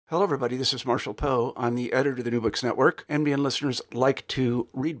Hello, everybody. This is Marshall Poe. I'm the editor of the New Books Network. NBN listeners like to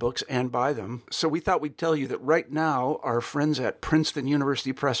read books and buy them. So we thought we'd tell you that right now, our friends at Princeton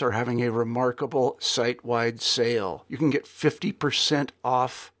University Press are having a remarkable site-wide sale. You can get 50%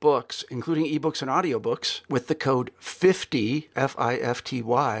 off books, including ebooks and audiobooks, with the code 50,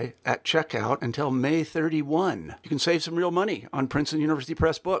 F-I-F-T-Y, at checkout until May 31. You can save some real money on Princeton University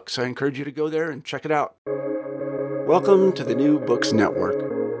Press books. I encourage you to go there and check it out. Welcome to the New Books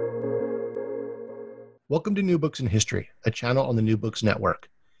Network. Welcome to New Books in History, a channel on the New Books Network.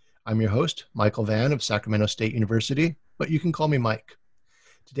 I'm your host, Michael Vann of Sacramento State University, but you can call me Mike.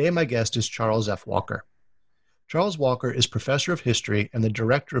 Today, my guest is Charles F. Walker. Charles Walker is professor of history and the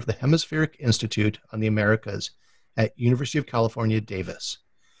director of the Hemispheric Institute on the Americas at University of California, Davis.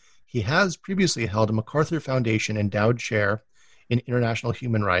 He has previously held a MacArthur Foundation Endowed Chair in International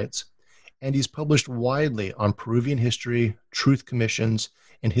Human Rights, and he's published widely on Peruvian history, truth commissions,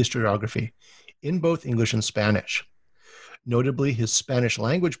 and historiography, in both English and Spanish. Notably, his Spanish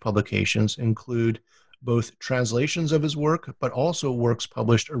language publications include both translations of his work, but also works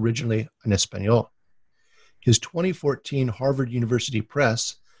published originally in Espanol. His 2014 Harvard University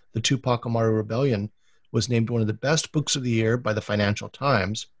Press, The Tupac Amaru Rebellion, was named one of the best books of the year by the Financial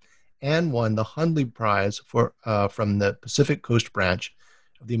Times and won the Hundley Prize from the Pacific Coast branch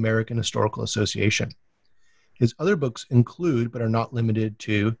of the American Historical Association. His other books include, but are not limited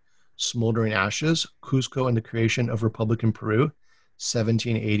to, Smoldering Ashes, Cusco and the Creation of Republican Peru,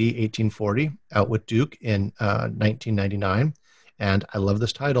 1780-1840, out with Duke in 1999. And I love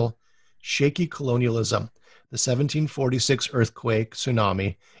this title, Shaky Colonialism, the 1746 Earthquake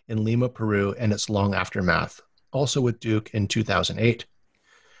Tsunami in Lima, Peru, and its long aftermath, also with Duke in 2008.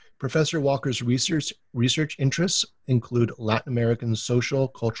 Professor Walker's research interests include Latin American social,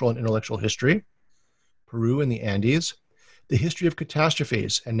 cultural, and intellectual history, Peru and the Andes, the history of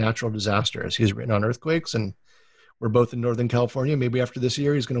catastrophes and natural disasters. He's written on earthquakes, and we're both in Northern California. Maybe after this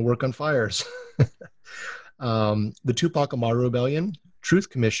year, he's going to work on fires. The Tupac Amaru Rebellion, truth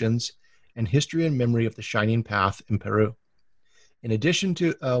commissions, and history and memory of the Shining Path in Peru. In addition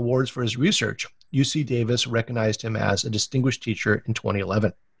to awards for his research, UC Davis recognized him as a distinguished teacher in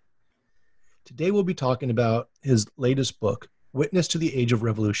 2011. Today, we'll be talking about his latest book, Witness to the Age of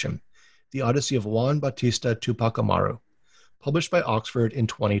Revolution, The Odyssey of Juan Bautista Tupac Amaru, published by Oxford in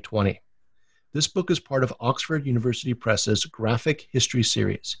 2020. This book is part of Oxford University Press's Graphic History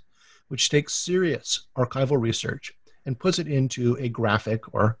series, which takes serious archival research and puts it into a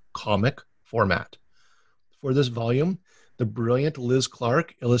graphic or comic format. For this volume, the brilliant Liz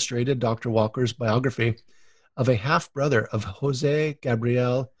Clark illustrated Dr. Walker's biography of a half-brother of Jose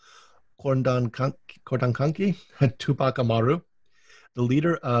Gabriel Condorcanqui Tupac Amaru, the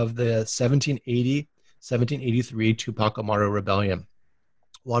leader of the 1783 Tupac Amaru Rebellion.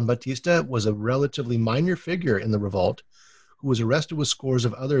 Juan Bautista was a relatively minor figure in the revolt, who was arrested with scores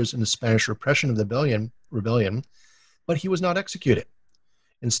of others in the Spanish repression of the rebellion, but he was not executed.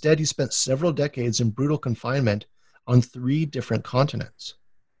 Instead, he spent several decades in brutal confinement on 3 different continents.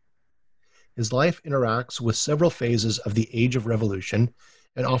 His life interacts with several phases of the Age of Revolution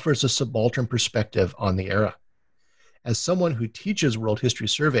and offers a subaltern perspective on the era. As someone who teaches world history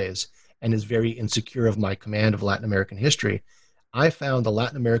surveys and is very insecure of my command of Latin American history, I found the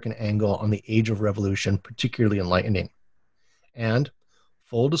Latin American angle on the Age of Revolution particularly enlightening. And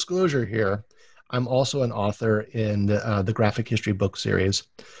full disclosure here, I'm also an author in the Graphic History book series.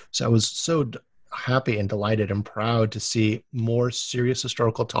 So I was so happy and delighted and proud to see more serious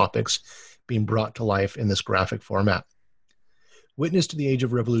historical topics being brought to life in this graphic format. Witness to the Age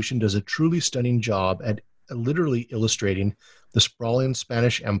of Revolution does a truly stunning job at literally illustrating the sprawling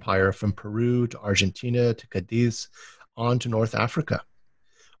Spanish Empire from Peru to Argentina to Cadiz on to North Africa.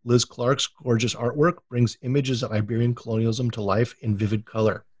 Liz Clark's gorgeous artwork brings images of Iberian colonialism to life in vivid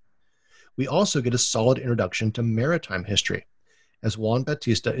color. We also get a solid introduction to maritime history, as Juan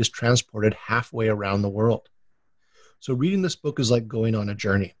Bautista is transported halfway around the world. So reading this book is like going on a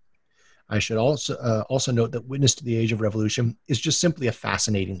journey. I should also note that Witness to the Age of Revolution is just simply a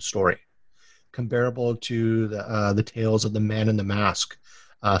fascinating story, comparable to the tales of the Man in the Mask,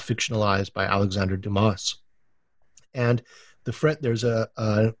 fictionalized by Alexandre Dumas. And there's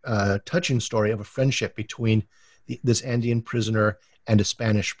a touching story of a friendship between this Andean prisoner and a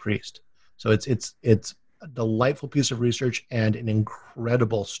Spanish priest. So it's a delightful piece of research and an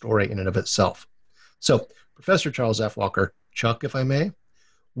incredible story in and of itself. So, Professor Charles F. Walker, Chuck, if I may,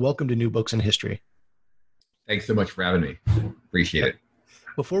 welcome to New Books in History. Thanks so much for having me. Appreciate it.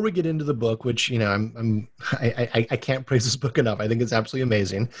 Before we get into the book, which, you know, I can't praise this book enough. I think it's absolutely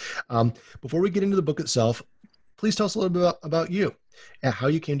amazing. Before we get into the book itself, please tell us a little bit about you. How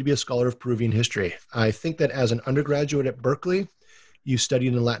you came to be a scholar of Peruvian history. I think that as an undergraduate at Berkeley, you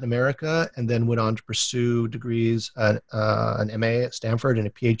studied in Latin America and then went on to pursue degrees, an MA at Stanford and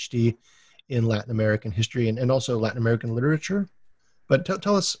a PhD in Latin American history and also Latin American literature. But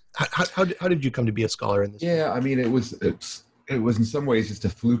tell us, how did you come to be a scholar in this field? Yeah, I mean, it was in some ways just a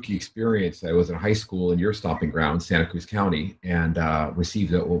fluky experience. I was in high school in your stomping ground, Santa Cruz County, and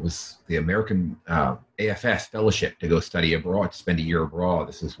received what was the American AFS fellowship to go study abroad, to spend a year abroad.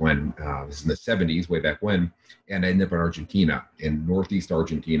 This is when this is in the 70s, way back when, and I ended up in Argentina, in Northeast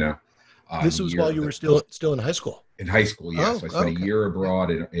Argentina. This was while you were still in high school. In high school, yes. So I spent a year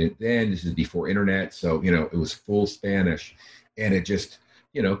abroad, and then this is before internet, so it was full Spanish, and it just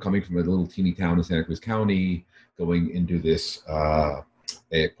coming from a little teeny town in Santa Cruz County, going into this a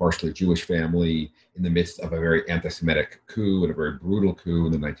partially Jewish family in the midst of a very anti-Semitic coup and a very brutal coup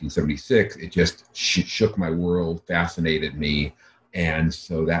in the 1976. It just shook my world, fascinated me, and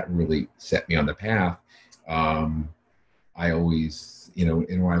so that really set me on the path. I always,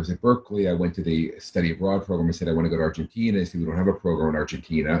 when I was at Berkeley, I went to the study abroad program and said, I want to go to Argentina. I said, we don't have a program in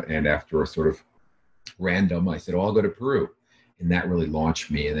Argentina. And after a sort of random, I said, I'll go to Peru. And that really launched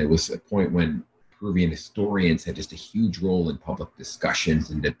me. And it was a point when Peruvian historians had just a huge role in public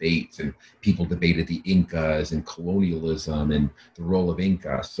discussions and debates, and people debated the Incas and colonialism and the role of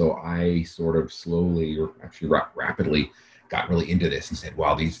Inca. So I sort of slowly, or actually rapidly, got really into this and said,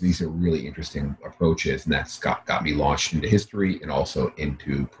 wow, these are really interesting approaches. And that's got me launched into history and also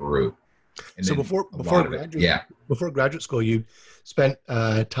into Peru. And so before graduate school, you spent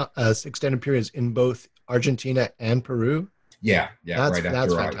extended periods in both Argentina and Peru. Yeah. That's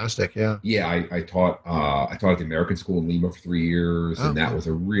fantastic. I taught at the American School in Lima for 3 years, and that was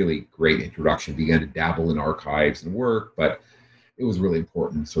a really great introduction. Began to dabble in archives and work, but it was a really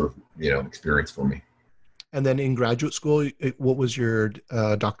important sort of experience for me. And then in graduate school, what was your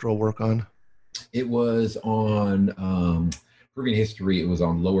doctoral work on? It was on Peruvian history. It was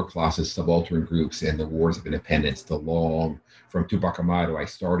on lower classes, subaltern groups, and the wars of independence, from Tupac Amaru. I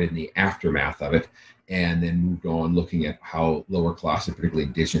started in the aftermath of it, and then moved on looking at how lower class, and particularly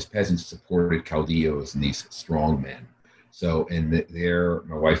indigenous peasants, supported caudillos and these strong men. So, there,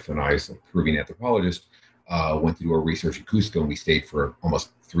 my wife and I, as a Peruvian anthropologist, went to do our research in Cusco, and we stayed for almost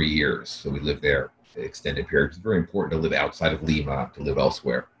 3 years. So we lived there an extended period. It's very important to live outside of Lima, to live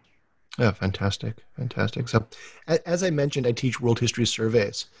elsewhere. Yeah, fantastic. So, as I mentioned, I teach world history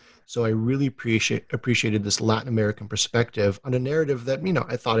surveys. So I really appreciated this Latin American perspective on a narrative that,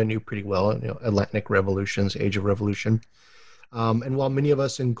 I thought I knew pretty well, Atlantic revolutions, Age of Revolution. And while many of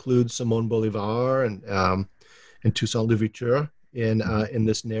us include Simon Bolivar and Toussaint Louverture in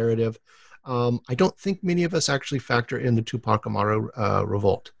this narrative, I don't think many of us actually factor in the Tupac Amaru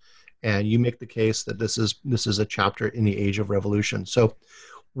revolt. And you make the case that this is a chapter in the Age of Revolution. So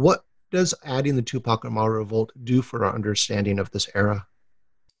what does adding the Tupac Amaru revolt do for our understanding of this era?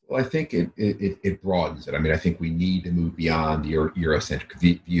 Well, I think it broadens it. I mean, I think we need to move beyond the Eurocentric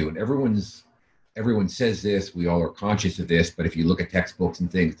view. And everyone says this, we all are conscious of this, but if you look at textbooks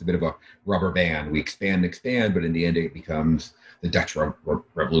and things, it's a bit of a rubber band. We expand, but in the end it becomes the Dutch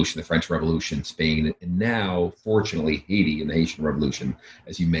Revolution, the French Revolution, Spain, and now, fortunately, Haiti and the Haitian Revolution,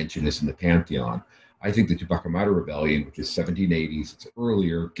 as you mentioned, is in the pantheon. I think the Tupac Amaru Rebellion, which is 1780s, it's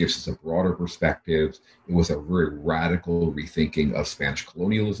earlier, gives us a broader perspective. It was a very radical rethinking of Spanish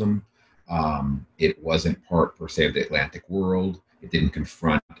colonialism. It wasn't part, per se, of the Atlantic world. It didn't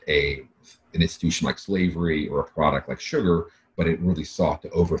confront an institution like slavery or a product like sugar, but it really sought to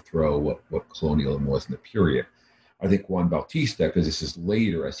overthrow what colonialism was in the period. I think Juan Bautista, because this is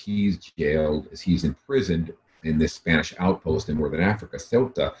later, as he's jailed, as he's imprisoned in this Spanish outpost in northern Africa,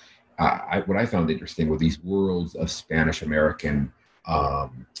 Ceuta, what I found interesting were these worlds of Spanish-American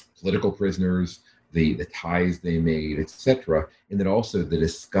political prisoners, the ties they made, etc., and then also the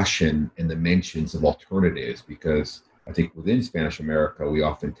discussion and the mentions of alternatives, because I think within Spanish America, we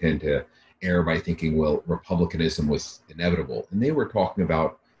often tend to err by thinking, well, republicanism was inevitable. And they were talking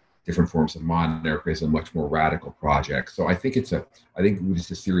about different forms of monarchism, much more radical projects. So I think it's a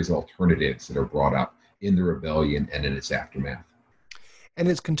series of alternatives that are brought up in the rebellion and in its aftermath. And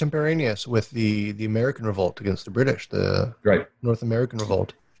it's contemporaneous with the American revolt against the British, the North American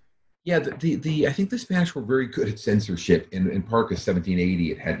revolt. Yeah, I think the Spanish were very good at censorship. In part because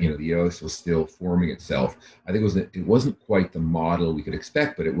 1780, it had, the U.S. was still forming itself. I think it wasn't quite the model we could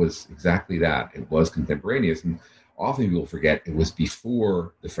expect, but it was exactly that. It was contemporaneous, and often people forget it was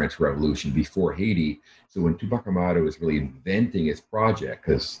before the French Revolution, before Haiti. So when Tupac Amaru was really inventing his project,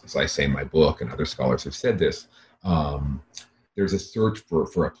 because as I say in my book, and other scholars have said this, there's a search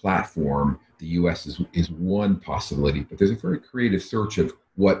for a platform. The U.S. is one possibility, but there's a very creative search of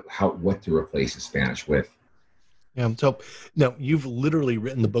what to replace the Spanish with. Yeah. So now you've literally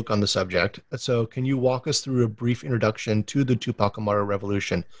written the book on the subject. So can you walk us through a brief introduction to the Tupac Amaru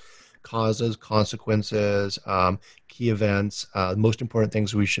Revolution? Causes, consequences, key events, most important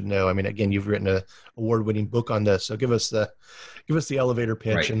things we should know. I mean, again, you've written a award-winning book on this, so give us the elevator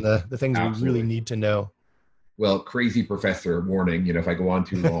pitch Right. and the things Absolutely. we really need to know. Well, crazy professor warning, if I go on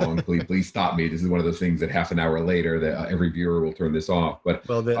too long, please stop me. This is one of those things that half an hour later that every viewer will turn this off. But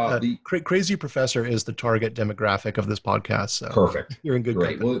Well, the crazy professor is the target demographic of this podcast. So perfect. You're in good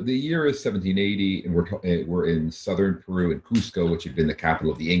Great. company. Well, the year is 1780, and we're in southern Peru in Cusco, which had been the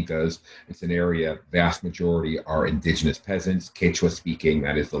capital of the Incas. It's an area, vast majority are indigenous peasants, Quechua speaking,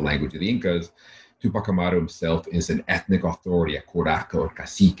 that is the language of the Incas. Tupac Amaru himself is an ethnic authority, a curaca or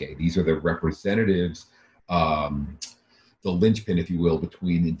cacique. These are the representatives, the linchpin, if you will,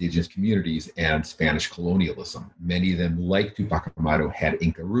 between indigenous communities and Spanish colonialism. Many of them, like Tupac Amaru, had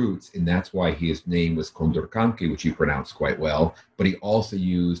Inca roots, and that's why his name was Condorcanqui, which he pronounced quite well. But he also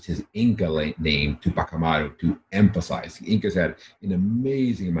used his Inca name, Tupac Amaru, to emphasize. The Incas had an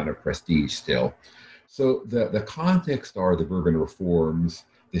amazing amount of prestige still. So the context are the Bourbon reforms.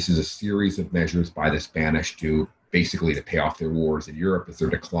 This is a series of measures by the Spanish to basically to pay off their wars in Europe as they're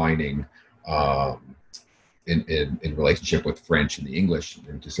declining. In relationship with French and the English,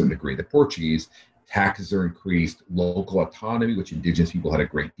 and to some degree the Portuguese. Taxes are increased, local autonomy, which indigenous people had a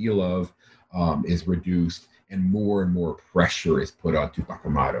great deal of, is reduced, and more pressure is put on Tupac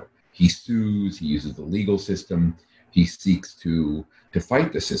Amaru. He sues, he uses the legal system, he seeks to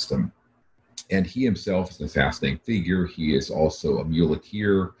fight the system. And he himself is a fascinating figure. He is also a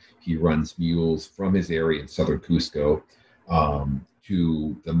muleteer. He runs mules from his area in southern Cusco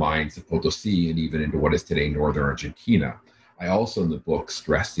to the mines of Potosi and even into what is today northern Argentina. I also in the book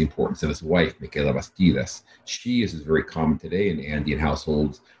stress the importance of his wife, Micaela Bastidas. She is very common today in Andean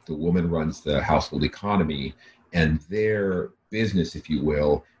households. The woman runs the household economy, and their business, if you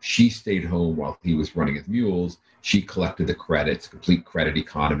will, she stayed home while he was running his mules. She collected the credits, complete credit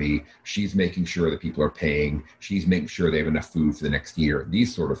economy. She's making sure that people are paying. She's making sure they have enough food for the next year,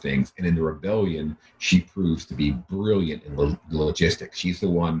 these sort of things. And in the rebellion, she proves to be brilliant in logistics. She's the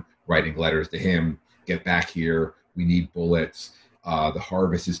one writing letters to him, get back here, we need bullets, the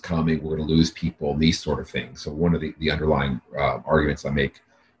harvest is coming, we're going to lose people, these sort of things. So one of the underlying arguments I make,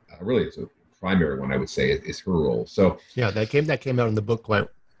 really it's a primary one I would say, is her role. So yeah, that came out in the book quite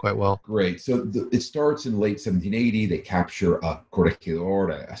well. Great. So it starts in late 1780. They capture a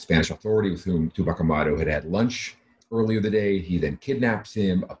corregidor, a Spanish authority with whom Tupac Amaru had lunch earlier the day. He then kidnaps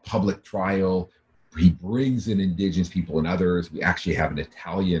him, a public trial. He brings in indigenous people and others. We actually have an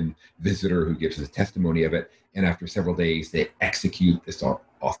Italian visitor who gives us a testimony of it. And after several days, they execute this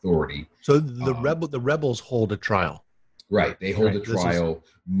authority. So the rebels hold a trial. Right. They hold a trial,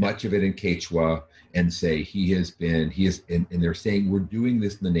 much of it in Quechua, and say and they're saying, we're doing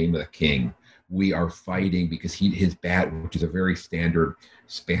this in the name of the king. We are fighting because his bat, which is a very standard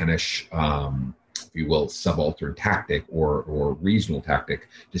Spanish, if you will, subaltern tactic or regional tactic,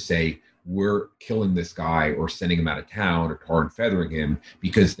 to say, we're killing this guy or sending him out of town or tar and feathering him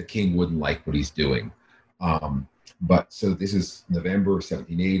because the king wouldn't like what he's doing. But so this is November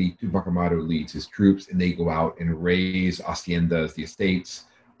 1780. Tupac Amaru leads his troops, and they go out and raise haciendas, the estates.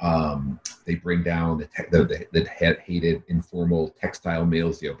 They bring down the hated informal textile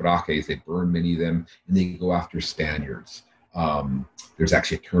mills, the obrajes. They burn many of them, and they go after Spaniards. There's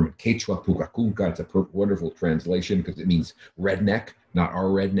actually a term in Quechua, pucacunca. It's a wonderful translation because it means redneck, not our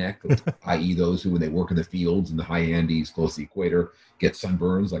redneck, i.e. those who, when they work in the fields in the high Andes close to the equator, get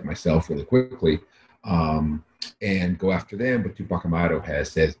sunburns like myself really quickly. And go after them, but Tupac Amaru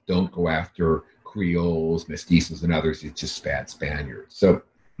says, don't go after Creoles, mestizos, and others. It's just bad Spaniards. So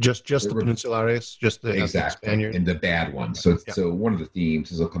just the Peninsulares, just the exactly Spaniards, and the bad ones. So one of the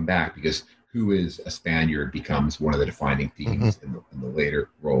themes is they'll come back because who is a Spaniard becomes one of the defining themes in the later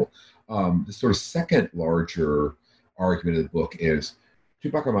role. The sort of second larger argument of the book is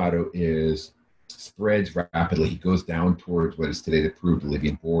Tupac Amaru spreads rapidly. He goes down towards what is today the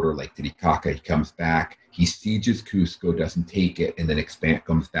Peru-Bolivian border, like Titicaca. He comes back. He sieges Cusco, doesn't take it, and then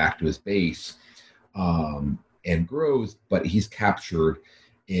comes back to his base and grows. But he's captured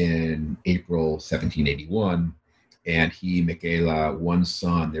in April 1781, and Micaela, one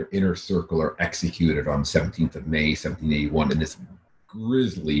son, their inner circle are executed on 17th of May, 1781, in this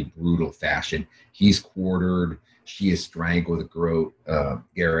grisly, brutal fashion. He's quartered. She is strangled with a groat.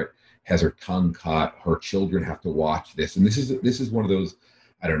 Garrett has her tongue cut. Her children have to watch this. And this is one of those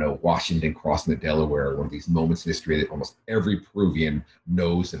I don't know, Washington crossing the Delaware, one of these moments in history that almost every Peruvian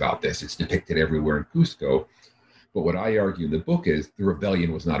knows about this. It's depicted everywhere in Cusco. But what I argue in the book is the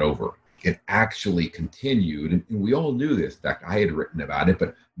rebellion was not over. It actually continued. And we all knew this. In fact, I had written about it,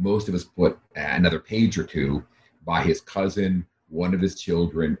 but most of us put another page or two by his cousin, one of his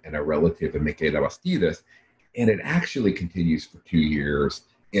children, and a relative of Micaela Bastidas. And it actually continues for 2 years.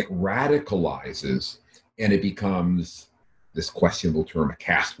 It radicalizes, and it becomes this questionable term, a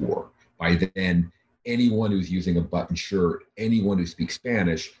caste war. By then, anyone who's using a button shirt, anyone who speaks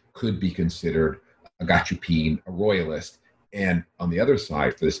Spanish could be considered a Gachupin, a royalist. And on the other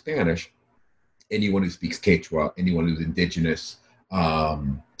side, for the Spanish, anyone who speaks Quechua, anyone who's indigenous,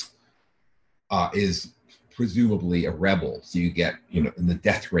 is presumably a rebel. So you get, and the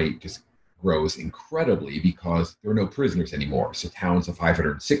death rate just grows incredibly because there are no prisoners anymore. So towns of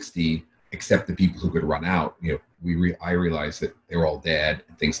 560, except the people who could run out, I realized that they were all dead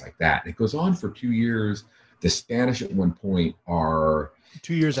and things like that. And it goes on for 2 years. The Spanish at one point are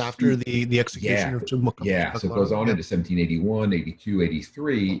 2 years after the execution of Tupac. Yeah, so it goes on into 1781, 82,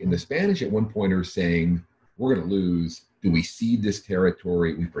 83. And the Spanish at one point are saying, we're going to lose. Do we cede this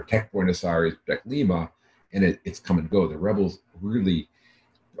territory? We protect Buenos Aires, protect Lima. And it's come and go. The rebels really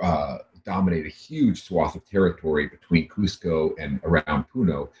dominate a huge swath of territory between Cusco and around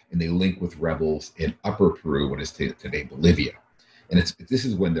Puno. And they link with rebels in Upper Peru, what is today Bolivia. And this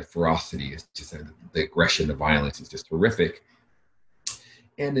is when the ferocity is just, the aggression, the violence is just horrific.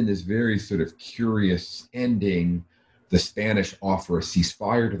 And in this very sort of curious ending, the Spanish offer a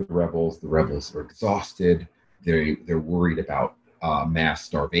ceasefire to the rebels. The rebels are exhausted. They're worried about mass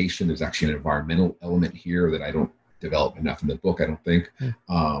starvation. There's actually an environmental element here that I don't develop enough in the book, I don't think.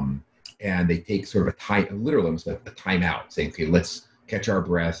 And they take sort of literally almost a timeout, saying, okay, let's catch our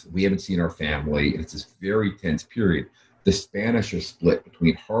breath. We haven't seen our family. And it's this very tense period. The Spanish are split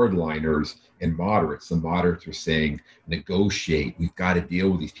between hardliners and moderates. The moderates are saying, negotiate. We've got to deal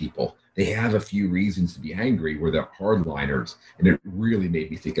with these people. They have a few reasons to be angry, where the hardliners, and it really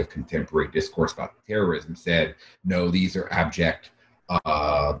made me think of contemporary discourse about terrorism, said, no, these are abject,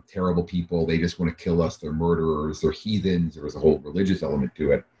 terrible people. They just want to kill us. They're murderers. They're heathens. There was a whole religious element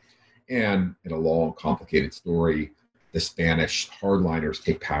to it. And in a long, complicated story, the Spanish hardliners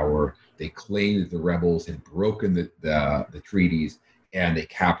take power. They claim that the rebels had broken the treaties, and they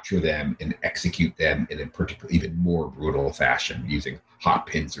capture them and execute them in a particular, even more brutal fashion, using hot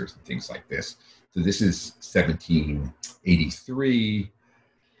pincers and things like this. So this is 1783,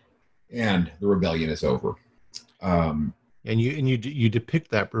 and the rebellion is over. And you depict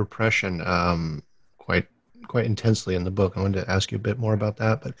that repression quite intensely in the book. I wanted to ask you a bit more about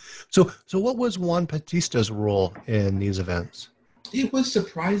that. But so what was Juan Batista's role in these events? It was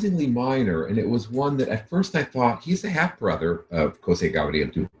surprisingly minor, and it was one that at first I thought he's the half-brother of Jose Gabriel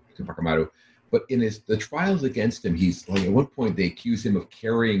Tupac Amaru, but in the trials against him, he's like, at one point they accuse him of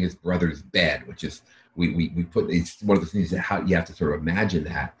carrying his brother's bed, which is we put, it's one of the things that how you have to sort of imagine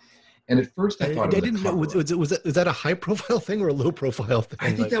that. And at first I thought was that a high-profile thing or a low-profile thing?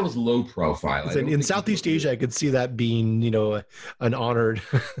 I think that was low-profile. In Southeast Asia, I could see that being, an honored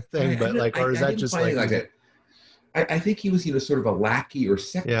thing, or is that just like that? I think he was, sort of a lackey or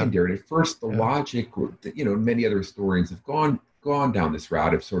secondary. Yeah. At first, the logic, many other historians have gone down this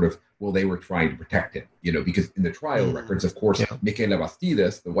route of sort of, well, they were trying to protect him, because in the trial records, of course, Micaela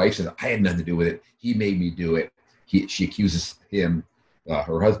Bastidas, the wife, says, I had nothing to do with it. He made me do it. She accuses him,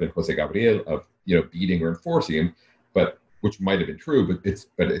 her husband, Jose Gabriel, of, beating or enforcing him, which might have been true, but it's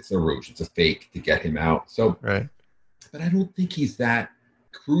a ruse. It's a fake to get him out. So, right. But I don't think he's that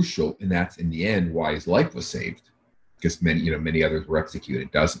crucial, and that's in the end why his life was saved. Because many others were executed.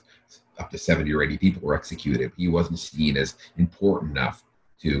 Dozens, up to 70 or 80 people were executed. He wasn't seen as important enough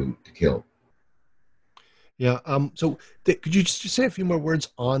to kill. Yeah. So could you just say a few more words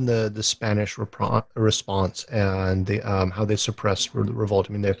on the Spanish response and the how they suppressed the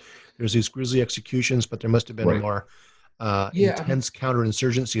revolt? I mean, there's these grisly executions, but there must have been a more intense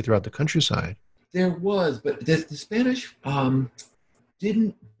counterinsurgency throughout the countryside. There was, but the Spanish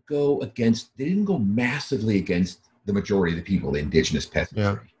didn't go massively against the majority of the people, the indigenous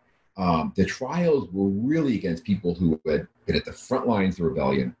peasantry. Yeah. The trials were really against people who had been at the front lines of the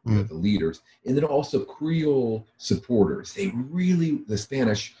rebellion, the leaders, and then also Creole supporters. The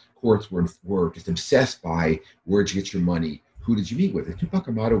Spanish courts were just obsessed by where'd you get your money, who did you meet with? And Tupac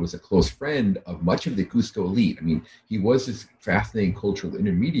Amaru was a close friend of much of the Cusco elite. I mean, he was this fascinating cultural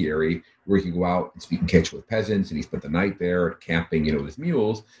intermediary where he could go out and speak in Quechua with peasants, and he spent the night there camping, with his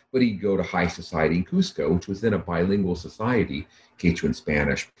mules, but he'd go to high society in Cusco, which was then a bilingual society, Quechua and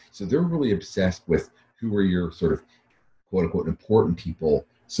Spanish. So they're really obsessed with who are your sort of quote unquote important people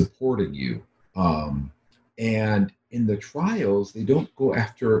supporting you. And in the trials, they don't go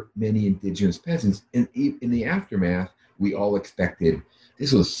after many indigenous peasants. In the aftermath, we all expected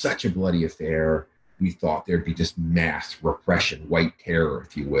this was such a bloody affair. We thought there'd be just mass repression, white terror,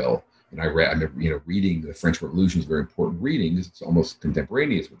 if you will. And I remember, reading the French Revolution is a very important reading. It's almost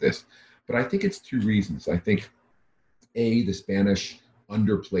contemporaneous with this. But I think it's two reasons. I think, A, the Spanish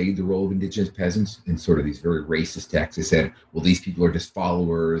underplayed the role of indigenous peasants in sort of these very racist texts. They said, well, these people are just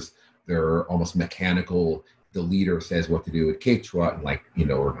followers. They're almost mechanical. The leader says what to do with Quechua,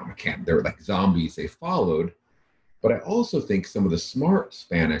 and or not mechanical. They're like zombies they followed. But I also think some of the smart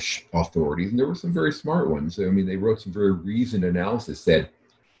Spanish authorities, and there were some very smart ones, I mean, they wrote some very reasoned analysis, said,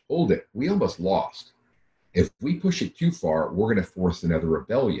 hold it, we almost lost. If we push it too far, we're going to force another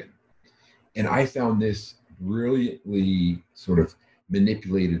rebellion. And I found this brilliantly sort of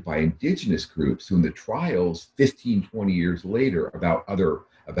manipulated by indigenous groups who in the trials 15, 20 years later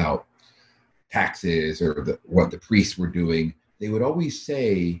about taxes or what the priests were doing, they would always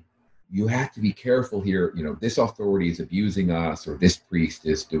say, you have to be careful here. This authority is abusing us, or this priest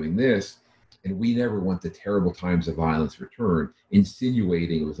is doing this. And we never want the terrible times of violence return.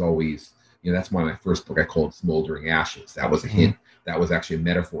 Insinuating was always, that's why my first book I called Smoldering Ashes. That was a hint. That was actually a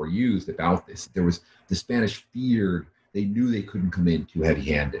metaphor used about this. The Spanish feared, they knew they couldn't come in too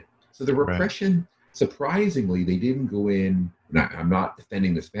heavy-handed. So the repression, surprisingly, they didn't go in. I'm not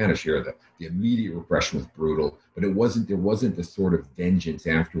defending the Spanish here. The immediate repression was brutal, but there wasn't the sort of vengeance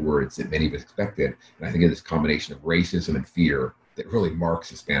afterwards that many of us expected. And I think it's this combination of racism and fear that really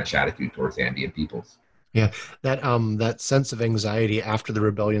marks the Spanish attitude towards Andean peoples. Yeah, that sense of anxiety after the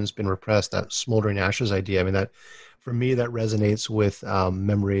rebellion's been repressed, that smoldering ashes idea. I mean, that for me that resonates with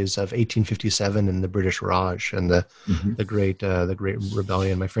memories of 1857 and the British Raj and the great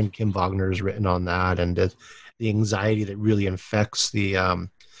rebellion. My friend Kim Wagner has written on that, and the anxiety that really infects the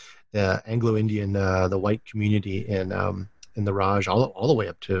Anglo-Indian, the white community in the Raj all the way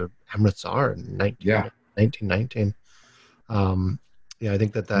up to Amritsar in 1919. I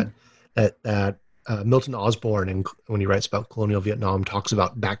think that Milton Osborne, when he writes about colonial Vietnam, talks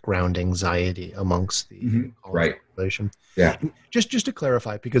about background anxiety amongst the population. Yeah. Just to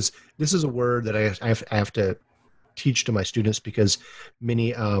clarify, because this is a word that I have to teach to my students, because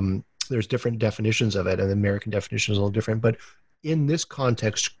many there's different definitions of it, and the American definition is a little different. But in this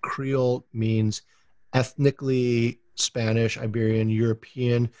context, Creole means ethnically Spanish, Iberian,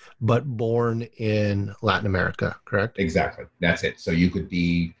 European, but born in Latin America, correct? Exactly. That's it. So you could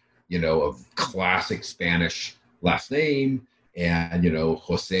be, of classic Spanish last name and,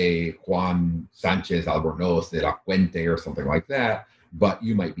 Jose Juan Sanchez Albornoz de la Fuente or something like that. But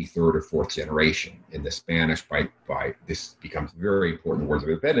you might be third or fourth generation in the Spanish by this becomes very important in Words of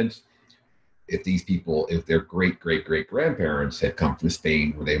Independence. If their great-great-great-grandparents had come from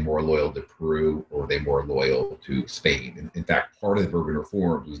Spain, were they more loyal to Peru or were they more loyal to Spain? And in fact, part of the Bourbon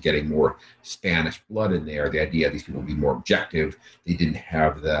Reforms was getting more Spanish blood in there. The idea these people would be more objective. They didn't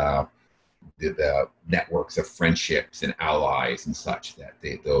have the networks of friendships and allies and such that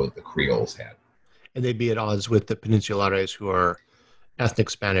the Creoles had. And they'd be at odds with the Peninsulares, who are ethnic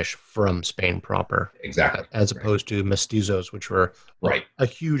Spanish from Spain proper. Exactly. As opposed to mestizos, which were a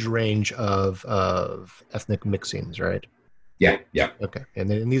huge range of ethnic mixings, right? Yeah. Okay.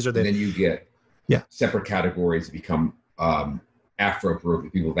 And these are and then you get separate categories that become Afro-Peruvian,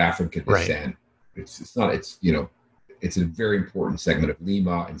 people of African descent. Right. It's a very important segment of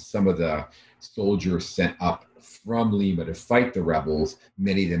Lima, and some of the soldiers sent up from Lima to fight the rebels,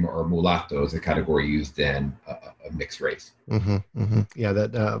 many of them are mulattoes, a category used in a mixed race. Mm-hmm, mm-hmm. Yeah,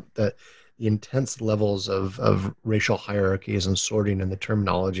 that the intense levels of racial hierarchies and sorting in the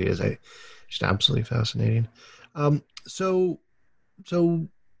terminology is just absolutely fascinating. So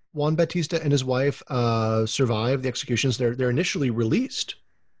Juan Bautista and his wife survived the executions. They're initially released,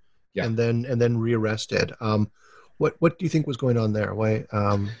 and then rearrested. What do you think was going on there? Why?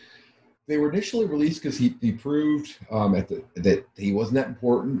 They were initially released because he proved that he wasn't that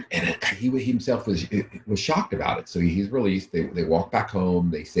important, and he himself was shocked about it. So he's released. They walk back home.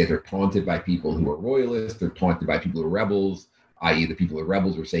 They say they're taunted by people who are royalists. They're taunted by people who are rebels, i.e. the people who are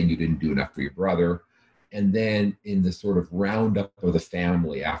rebels are saying you didn't do enough for your brother. And then in the sort of roundup of the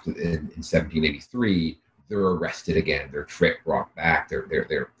family after in 1783, they're arrested again. Their trip brought back.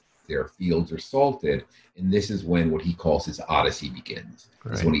 Their fields are salted. And this is when what he calls his odyssey begins.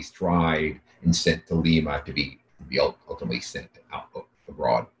 Right. It's when he's tried and sent to Lima to be ultimately sent out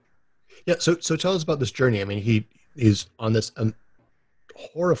abroad. Yeah. So tell us about this journey. I mean, he's on this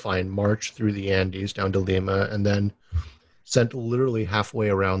horrifying march through the Andes down to Lima, and then sent literally halfway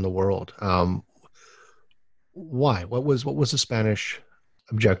around the world. Why? What was the Spanish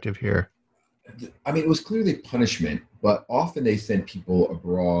objective here? I mean, it was clearly punishment, but often they sent people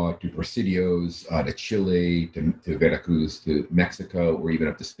abroad to presidios, to Chile, to Veracruz, to Mexico, or even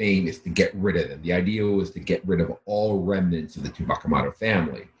up to Spain, is to get rid of them. The idea was to get rid of all remnants of the Tupac Amaru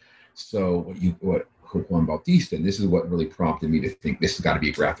family. So what Juan Bautista, and this is what really prompted me to think this has got to be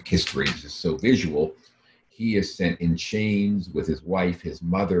a graphic history. This is so visual. He is sent in chains with his wife, his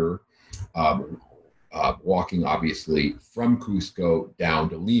mother, um, walking obviously from Cusco down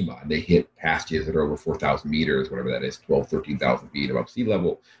to Lima. And they hit passages that are over 4,000 meters, whatever that is, 12, 13,000 feet above sea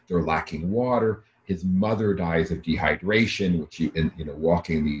level. They're lacking water. His mother dies of dehydration, which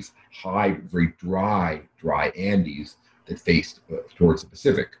walking these high, very dry Andes that face towards the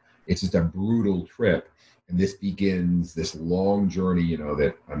Pacific. It's just a brutal trip. And this begins this long journey,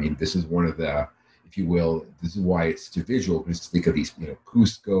 this is one of the, if you will, this is why it's too visual, because think of these,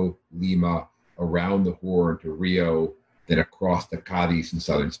 Cusco, Lima, around the Horn to Rio, then across to Cadiz in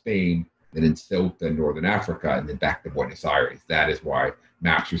southern Spain, then in Ceuta in northern Africa, and then back to Buenos Aires. That is why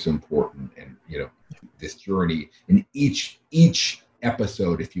maps are so important. And this journey, and each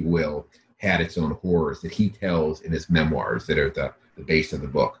episode, if you will, had its own horrors that he tells in his memoirs that are the base of the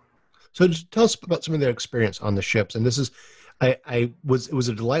book. So just tell us about some of their experience on the ships. And this is, it was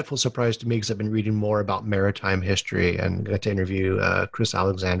a delightful surprise to me because I've been reading more about maritime history and got to interview Chris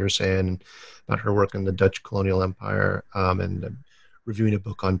Alexanderson about her work in the Dutch colonial empire, and reviewing a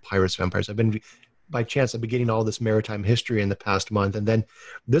book on pirates, vampires. By chance, I've been getting all this maritime history in the past month. And then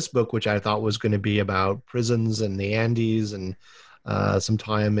this book, which I thought was going to be about prisons in the Andes and some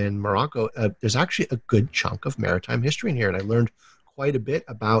time in Morocco, there's actually a good chunk of maritime history in here. And I learned quite a bit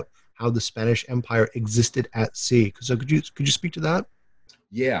about how the Spanish Empire existed at sea. So could you speak to that?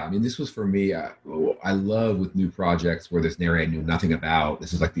 Yeah, I mean, this was for me. I love with new projects where there's an area I knew nothing about.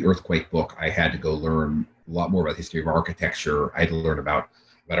 This is like the earthquake book. I had to go learn a lot more about the history of architecture. I had to learn about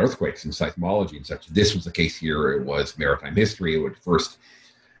earthquakes and seismology and such. This was the case here. It was maritime history. It would first,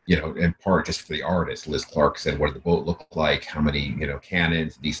 in part just for the artist. Liz Clark said, "What did the boat look like? How many,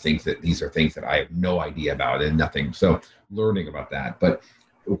 cannons? These are things that I have no idea about and nothing." So learning about that, but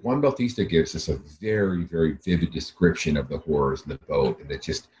Juan Bautista gives us a very, very vivid description of the horrors in the boat, and it's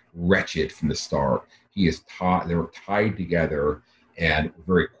just wretched from the start. They were tied together, and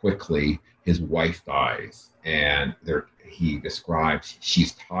very quickly his wife dies, and he describes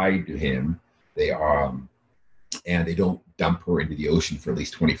she's tied to him. And they don't dump her into the ocean for at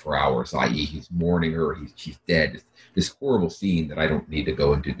least 24 hours, i.e., he's mourning her, she's dead. This horrible scene that I don't need to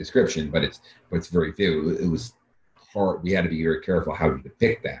go into description, but it's very vivid. It was hard. We had to be very careful how to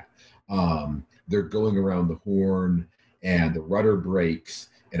depict that. They're going around the Horn, and the rudder breaks.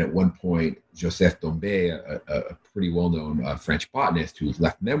 And at one point, Joseph Dombey, a pretty well-known French botanist who's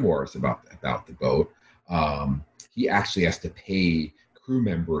left memoirs about the boat, he actually has to pay crew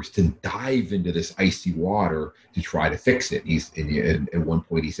members to dive into this icy water to try to fix it. At one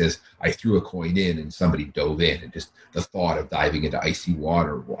point he says, "I threw a coin in and somebody dove in," and just the thought of diving into icy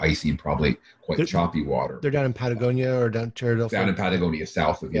water, icy and probably quite choppy water. They're down in Patagonia or down Tierra del Fuego? Down in Patagonia,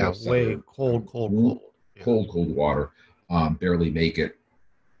 south of way cold, yeah. cold water. Barely make it.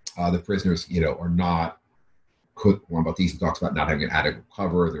 The prisoners, are not. Juan Bautista talks about not having an adequate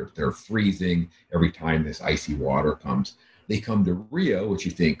cover. They're freezing every time this icy water comes. They come to Rio, which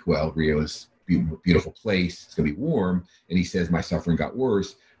you think, well, Rio is a beautiful place. It's going to be warm. And he says, my suffering got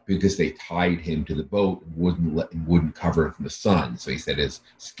worse because they tied him to the boat and wouldn't cover him from the sun. So he said his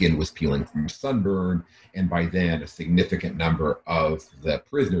skin was peeling from sunburn. And by then, a significant number of the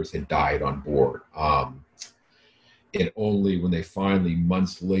prisoners had died on board. It only when they finally,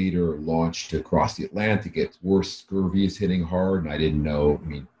 months later, launched to cross the Atlantic, it's worse. Scurvy is hitting hard. And I didn't know.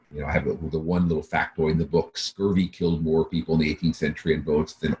 I have the one little factoid in the book. Scurvy killed more people in the 18th century in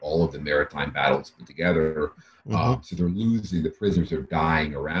boats than all of the maritime battles put together. Mm-hmm. So they're losing. The prisoners are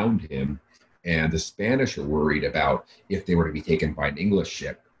dying around him. And the Spanish are worried about if they were to be taken by an English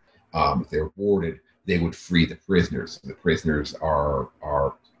ship, if they were boarded, they would free the prisoners. The prisoners are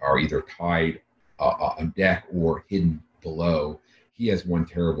either tied on deck or hidden below. He has one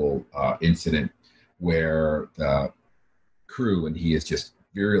terrible incident where the crew, and he is just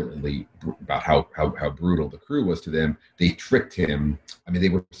virulently about how brutal the crew was to them. They tricked him. They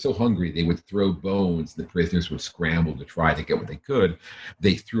were so hungry, they would throw bones. The prisoners would scramble to try to get what they could.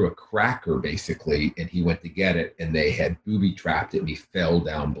 They threw a cracker, basically, and he went to get it, and they had booby-trapped it, and he fell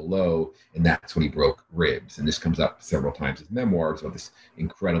down below, and that's when he broke ribs. And this comes up several times in memoirs of this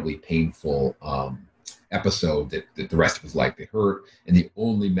incredibly painful episode that the rest of his life they hurt, and the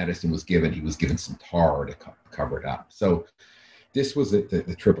only medicine he was given some tar to cover it up. So this was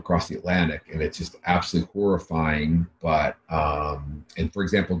the trip across the Atlantic, and it's just absolutely horrifying. But and for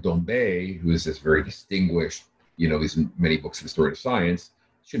example, Dombey, who is this very distinguished, he's in many books of historian of science,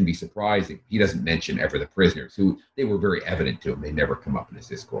 shouldn't be surprising. He doesn't mention ever the prisoners, who they were very evident to him. They never come up in his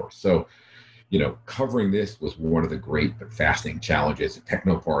discourse. So, covering this was one of the great but fascinating challenges. The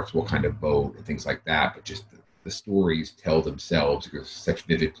techno parts, what kind of boat and things like that, but just the stories tell themselves because such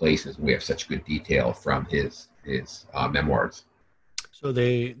vivid places, and we have such good detail from his memoirs. So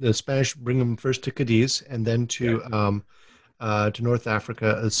the Spanish bring them first to Cadiz and then to North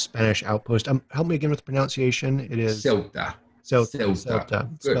Africa, a Spanish outpost. Help me again with the pronunciation. It is Ceuta. Ceuta.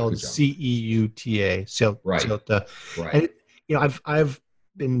 Spelled Ceuta. Ceuta. Right. And I've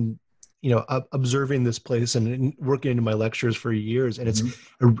been observing this place and working into my lectures for years, and it's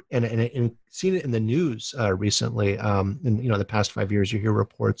and seen it in the news recently. In the past 5 years, you hear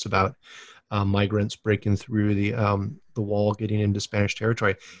reports about migrants breaking through the wall, getting into Spanish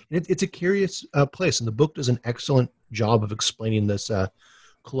territory. And it's a curious place. And the book does an excellent job of explaining this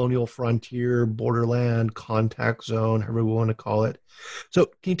colonial frontier, borderland, contact zone, however we want to call it. So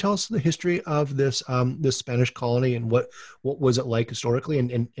can you tell us the history of this Spanish colony and what was it like historically?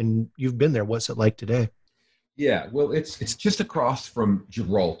 And you've been there. What's it like today? Yeah, well, it's just across from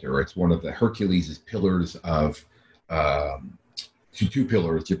Gibraltar. It's one of the Hercules' pillars of two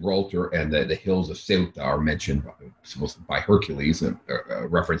pillars, Gibraltar and the hills of Ceuta are mentioned by Hercules, a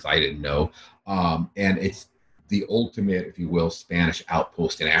reference I didn't know. And it's the ultimate, if you will, Spanish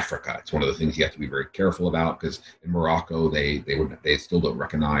outpost in Africa. It's one of the things you have to be very careful about because in Morocco, they still don't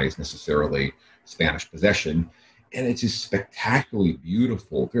recognize necessarily Spanish possession. And it's just spectacularly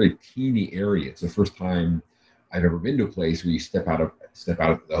beautiful, very teeny area. It's the first time I've ever been to a place where you step out of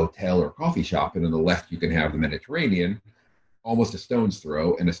the hotel or coffee shop, and on the left you can have the Mediterranean, almost a stone's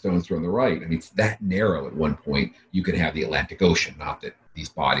throw, and a stone's throw on the right. I mean, it's that narrow at one point. You can have the Atlantic Ocean. Not that these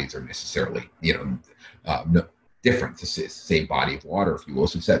bodies are necessarily, no, different. It's the same body of water, if you will.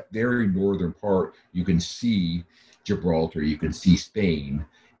 So it's that very northern part. You can see Gibraltar. You can see Spain,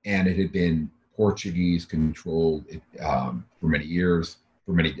 and it had been Portuguese controlled for many years,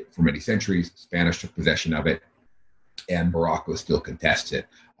 for many centuries. Spanish took possession of it, and Morocco still contests it.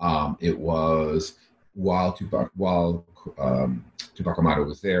 It was while Tupac Amaru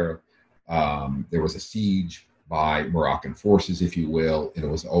was there was a siege by Moroccan forces, if you will, and it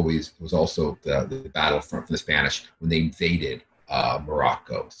was also the battlefront for the Spanish when they invaded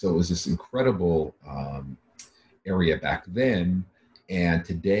Morocco. So it was this incredible area back then, and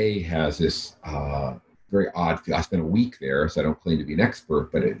today has this very odd feel. I spent a week there, so I don't claim to be an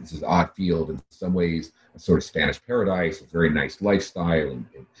expert, but it's this odd field in some ways, a sort of Spanish paradise, a very nice lifestyle, and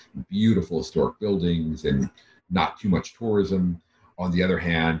beautiful historic buildings, and not too much tourism. On the other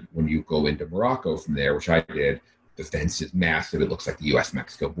hand, when you go into Morocco from there, which I did, the fence is massive. It looks like the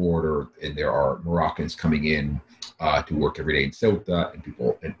U.S.-Mexico border, and there are Moroccans coming in to work every day in Ceuta, and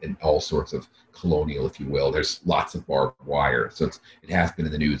people and all sorts of colonial, if you will. There's lots of barbed wire, so it has been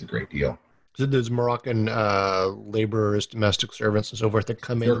in the news a great deal. So there's Moroccan laborers, domestic servants, and so forth that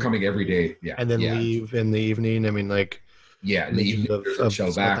come in. They're coming every day, yeah, and then leave in the evening. I mean, like, in the evening they'll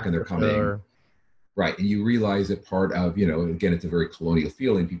show back, and they're coming. Right, and you realize that part of, again, it's a very colonial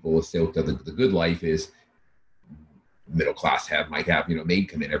feeling. People will say the good life is middle class might have, maid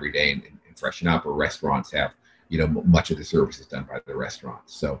come in every day and freshen up, or restaurants have, much of the service is done by the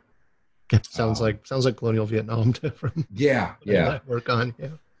restaurants. So sounds like colonial Vietnam too. Work on, yeah.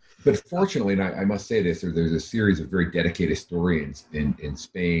 But fortunately, and I must say this, there's a series of very dedicated historians in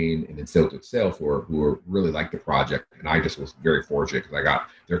Spain and in Ceuta itself who really like the project. And I just was very fortunate because I got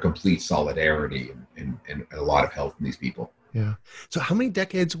their complete solidarity and a lot of help from these people. Yeah. So how many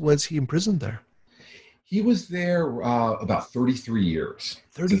decades was he imprisoned there? He was there about 33 years.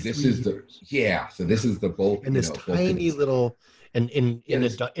 33 years. So this is the bulk. And this tiny little... And in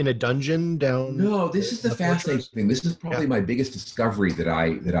a dungeon down. No, this is the fascinating thing. This is probably my biggest discovery that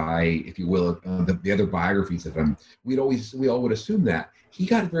I, if you will, the other biographies of him. We all would assume that he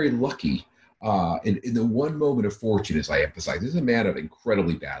got very lucky. In the one moment of fortune, as I emphasize, this is a man of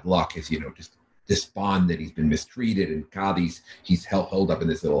incredibly bad luck. As just despondent, he's been mistreated, and Cadiz, he's held up in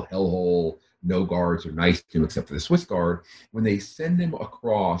this little hellhole. No guards are nice to him except for the Swiss guard. When they send him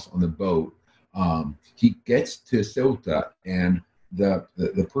across on the boat. He gets to Ceuta, and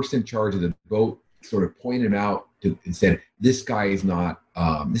the person in charge of the boat sort of pointed him out and said, "This guy is not.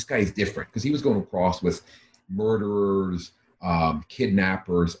 This guy is different," because he was going across with murderers,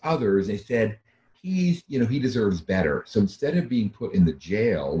 kidnappers, others. They said he deserves better. So instead of being put in the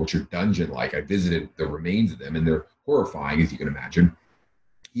jail, which are dungeon-like, I visited the remains of them, and they're horrifying, as you can imagine.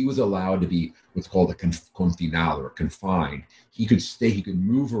 he was allowed to be what's called a confinado, or confined. He could stay, he could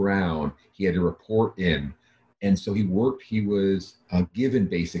move around. He had to report in. And so he was given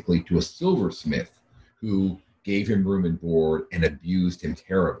basically to a silversmith who gave him room and board and abused him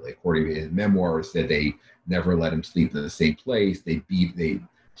terribly. According to his memoirs, said they never let him sleep in the same place. The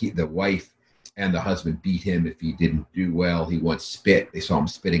wife and the husband beat him if he didn't do well. He once spit. They saw him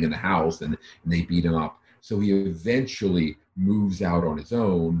spitting in the house, and they beat him up. So he eventually moves out on his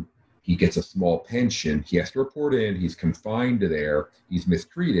own. He gets a small pension. He has to report in. He's confined to there. He's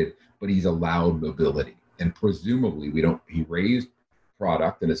mistreated, but he's allowed mobility. And presumably, he raised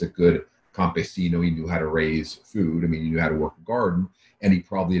product, and as a good campesino, he knew how to raise food. I mean, he knew how to work a garden, and he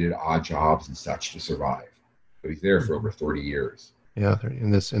probably did odd jobs and such to survive. But he's there for over 30 years. Yeah,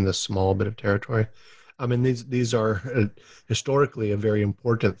 in this small bit of territory. I mean, these are historically a very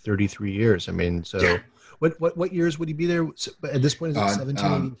important 33 years. I mean, so yeah. What years would he be there at this point? Is it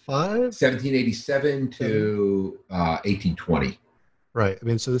 1785? 1787 to 1820. Right. I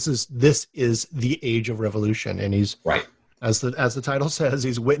mean, so this is the age of revolution, and he's right, as the title says,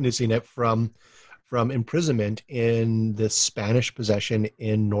 he's witnessing it from imprisonment in the Spanish possession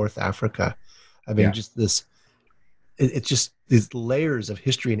in North Africa. I mean, just this. It's just these layers of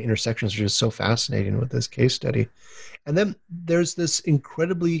history and intersections are just so fascinating with this case study. And then there's this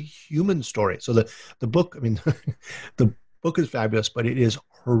incredibly human story. So the book, I mean, the book is fabulous, but it is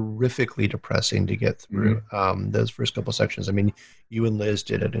horrifically depressing to get through. Those first couple sections. I mean, you and Liz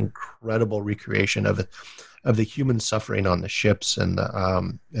did an incredible recreation of the human suffering on the ships and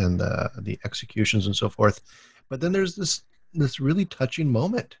the executions and so forth. But then there's this really touching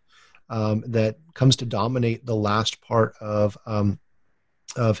moment that comes to dominate the last part of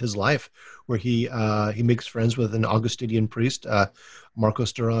his life, where he makes friends with an Augustinian priest,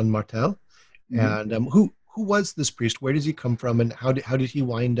 Marcos Duran Martel. And who was this priest? Where does he come from, and how did he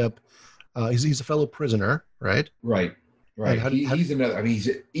wind up? He's a fellow prisoner, right? Right. He's another. I mean, he's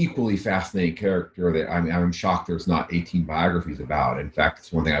an equally fascinating character that I'm shocked there's not 18 biographies about. In fact,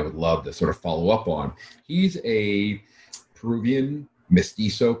 it's one thing I would love to sort of follow up on. He's a Peruvian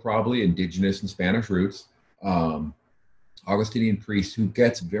mestizo, probably indigenous and Spanish roots, Augustinian priest who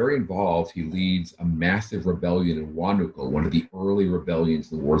gets very involved. He leads a massive rebellion in Huánuco, one of the early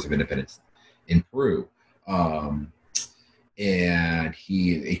rebellions in the Wars of Independence in Peru. And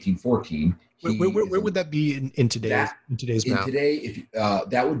he, in 1814, where would that be in today's map? Today,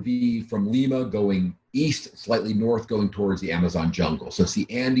 that would be from Lima going east, slightly north, going towards the Amazon jungle. So it's the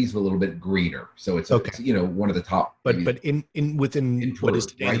Andes, a little bit greener. So it's one of the top. But within Peru, what is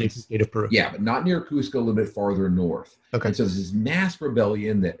today the state of Peru? Yeah, but not near Cusco, a little bit farther north. Okay. And so there's this mass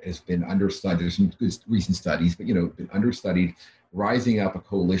rebellion that has been understudied. There's some good recent studies, but been understudied, rising up a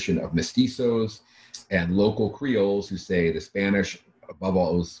coalition of mestizos and local Creoles who say the Spanish, above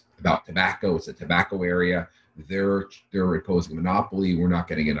all, is about tobacco. It's a tobacco area. They're imposing a monopoly. We're not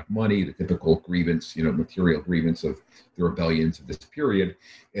getting enough money. The typical grievance, material grievance of the rebellions of this period.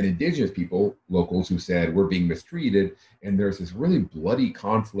 And indigenous people, locals, who said we're being mistreated. And there's this really bloody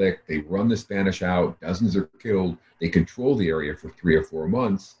conflict. They run the Spanish out. Dozens are killed. They control the area for 3 or 4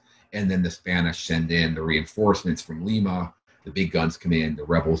 months. And then the Spanish send in the reinforcements from Lima. The big guns come in. The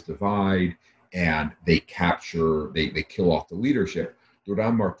rebels divide, and they kill off the leadership.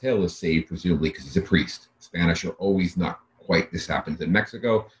 Duran Martel is saved, presumably because he's a priest. Spanish are always not quite. This happens in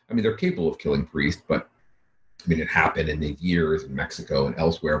Mexico. I mean, they're capable of killing priests, but it happened in the years in Mexico and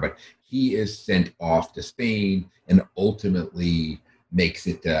elsewhere. But he is sent off to Spain and ultimately makes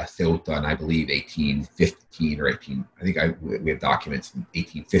it to Ceuta in, I believe, 1815 or 18. I think we have documents in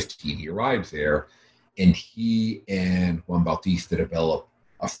 1815. He arrives there, and he and Juan Bautista develop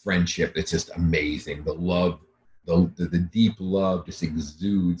a friendship that's just amazing. The love. The deep love just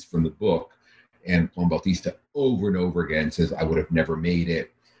exudes from the book. And Juan Bautista over and over again says, I would have never made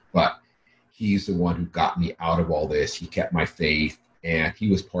it, but he's the one who got me out of all this. He kept my faith, and he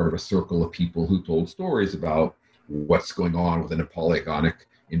was part of a circle of people who told stories about what's going on with the Napoleonic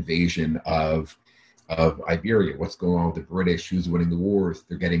invasion of Iberia, what's going on with the British, who's winning the wars,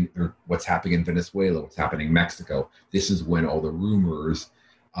 what's happening in Venezuela, what's happening in Mexico. This is when all the rumors,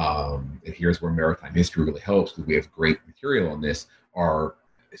 and here's where maritime history really helps, because we have great material on this.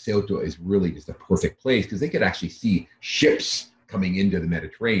 Ceuta is really just a perfect place because they could actually see ships coming into the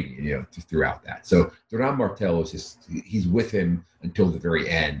Mediterranean, throughout that. So Duran Martel he's with him until the very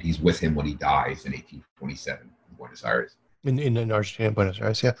end. He's with him when he dies in 1827 in Buenos Aires. In Argentina, Buenos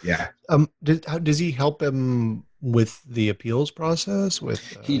Aires, yeah. Yeah. How does he help him with the appeals process?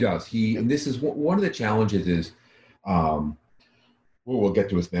 He does. And this is one of the challenges is, we'll get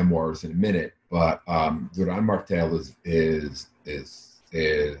to his memoirs in a minute, but Duran Martel is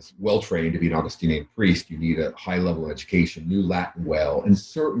is well trained to be an Augustinian priest. You need a high level education, knew Latin well, and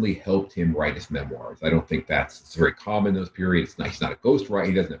certainly helped him write his memoirs. I don't think it's very common in those periods. He's not a ghostwriter.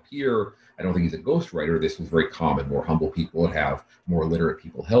 He doesn't appear. I don't think he's a ghostwriter. This was very common. More humble people would have more literate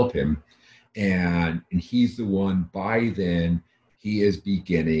people help him. And he's the one. By then, he is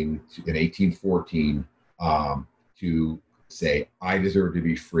beginning in 1814 to say, I deserve to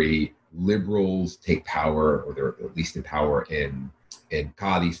be free. Liberals take power, or they're at least in power in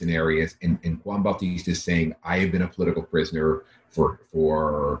Cadiz and areas. And Juan Bautista is saying, I have been a political prisoner for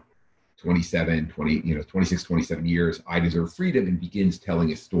 26, 27 years. I deserve freedom, and begins telling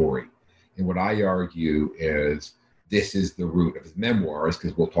his story. And what I argue is this is the root of his memoirs,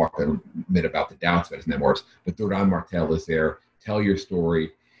 because we'll talk a bit about the doubts about his memoirs. But Duran Martel is there. Tell your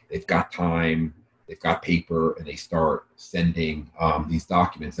story. They've got time. They've got paper, and they start sending these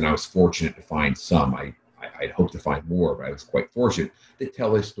documents. And I was fortunate to find some. I'd hoped to find more, but I was quite fortunate to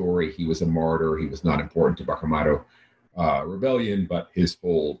tell his story. He was a martyr. He was not important to Bacamaro rebellion, but his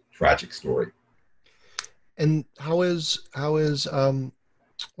whole tragic story. And how is Juan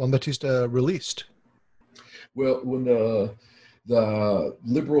Bautista released? Well, when the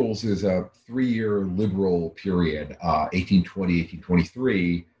liberals is a 3-year liberal period, 1820,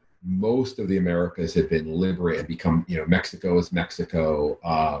 1823, most of the Americas had been liberated, become, Mexico is Mexico,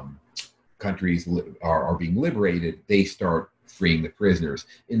 countries are being liberated. They start freeing the prisoners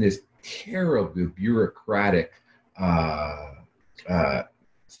in this terrible bureaucratic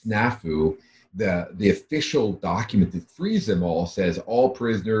snafu. The official document that frees them all says all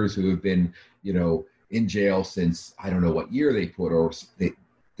prisoners who have been, in jail since I don't know what year they put, or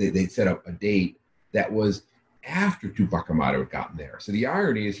they set up a date that was after Tupac Amaru had gotten there. So the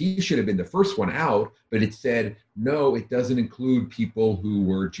irony is he should have been the first one out, but it said, no, it doesn't include people who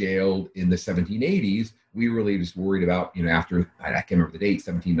were jailed in the 1780s. We really just worried about, after, I can't remember the date,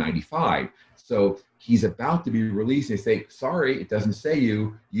 1795. So he's about to be released. They say, sorry, it doesn't say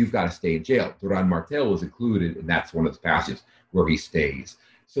you've got to stay in jail. Duran Martel was included, and that's one of the passages where he stays.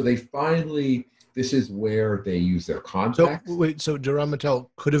 So they finally, this is where they use their contacts. So Duran Martel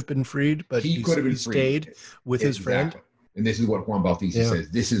could have been freed, but he could have been freed. Stayed with his friend. And this is what Juan Bautista says.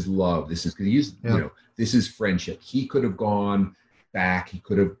 This is love. This is, this is friendship. He could have gone back. He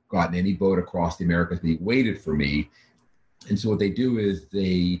could have gotten any boat across the Americas, but he waited for me. And so what they do is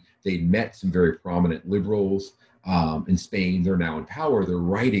they met some very prominent liberals in Spain. They're now in power. They're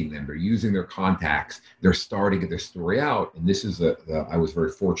writing them. They're using their contacts. They're starting to get their story out. And this is I was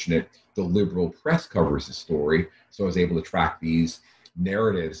very fortunate. The liberal press covers the story. So I was able to track these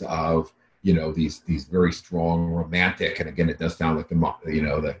narratives of, these very strong romantic, and again, it does sound like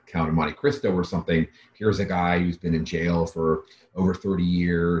the Count of Monte Cristo or something. Here's a guy who's been in jail for over 30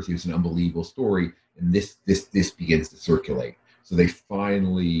 years. He was an unbelievable story. And this begins to circulate. So they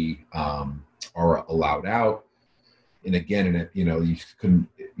finally are allowed out. And again, you couldn't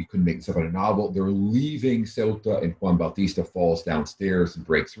make this up in a novel. They're leaving Ceuta, and Juan Bautista falls downstairs and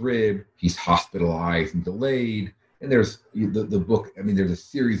breaks rib. He's hospitalized and delayed. And there's the book. I mean, there's a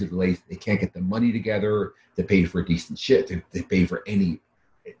series of delays. They can't get the money together to pay for a decent ship, to pay for to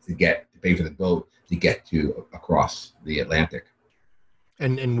pay for the boat to get to across the Atlantic.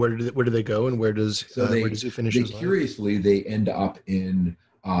 And where do they go, and where does he finish his life? Curiously, they end up in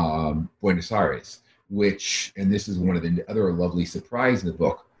Buenos Aires, and this is one of the other lovely surprises in the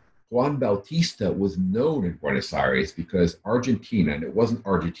book. Juan Bautista was known in Buenos Aires because Argentina, and it wasn't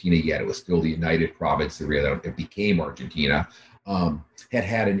Argentina yet, it was still the United Province, it became Argentina,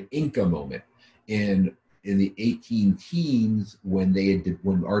 had an Inca moment in the 18 teens when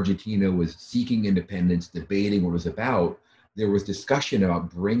Argentina was seeking independence, debating what it was about. There was discussion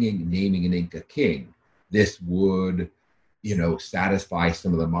about naming an Inca king. This would, satisfy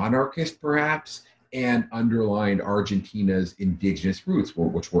some of the monarchists perhaps, and underlined Argentina's indigenous roots,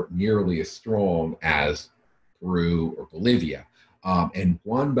 which weren't nearly as strong as Peru or Bolivia. And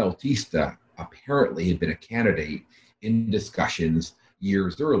Juan Bautista apparently had been a candidate in discussions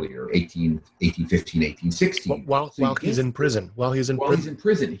years earlier, 1815, 1816. While he's in prison. He's in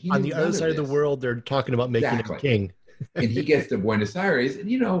prison. On the other side of the world, they're talking about making him king. And he gets to Buenos Aires, and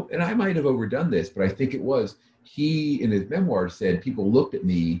and I might have overdone this, but I think it was, he in his memoir said, people looked at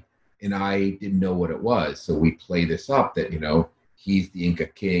me and I didn't know what it was. So we play this up that, he's the Inca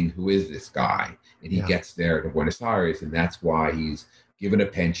king. Who is this guy? And he gets there to Buenos Aires, and that's why he's given a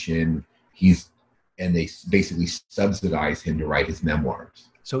pension. And they basically subsidize him to write his memoirs.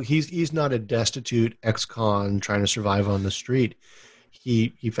 So he's not a destitute ex-con trying to survive on the street.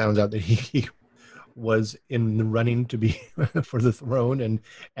 He found out that he was in the running to be for the throne, and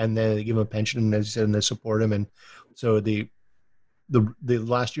then they give him a pension, and as you said, and they support him. And so the the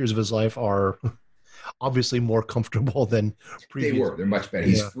last years of his life are obviously more comfortable than previous. They were. They're much better.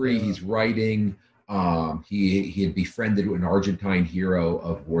 He's free. Yeah. He's writing. He had befriended an Argentine hero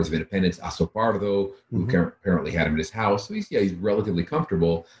of Wars of Independence, Asopardo, who apparently had him in his house. So he's relatively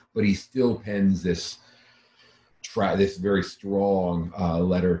comfortable, but he still pens this very strong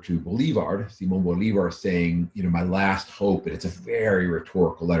letter to Bolivar, Simon Bolivar, saying, my last hope, and it's a very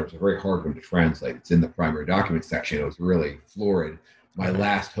rhetorical letter. It's a very hard one to translate. It's in the primary document section. It was really florid. My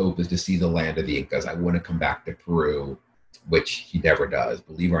last hope is to see the land of the Incas. I want to come back to Peru, which he never does.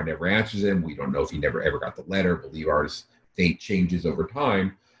 Bolivar never answers him. We don't know if he never ever got the letter. Bolivar's fate changes over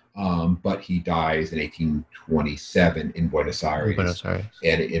time. But he dies in 1827 in Buenos Aires.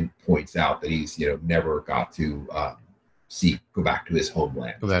 And it points out that he's, never got to go back to his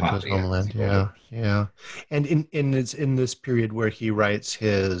homeland. Go back to his homeland, yeah. And it's in this period where he writes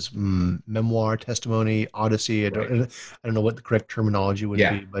his memoir, testimony, Odyssey. I don't know what the correct terminology would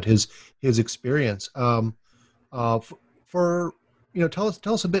be, but his experience. Tell us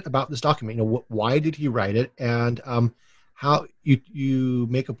a bit about this document. Why did he write it, and how you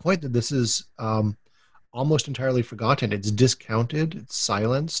make a point that this is almost entirely forgotten. It's discounted. It's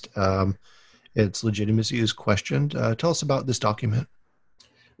silenced. Its legitimacy is questioned. Tell us about this document.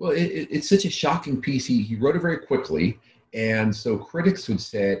 Well, it's such a shocking piece. He wrote it very quickly, and so critics would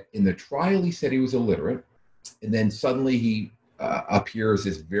say in the trial he said he was illiterate, and then suddenly he appears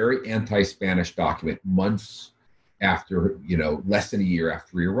this very anti-Spanish document months after, less than a year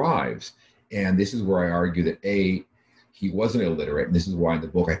after he arrives. And this is where I argue that he wasn't illiterate, and this is why in the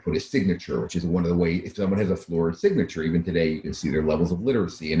book I put his signature, which is one of the ways, if someone has a florid signature, even today you can see their levels of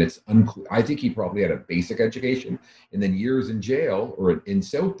literacy, and it's unclear. I think he probably had a basic education, and then years in jail or in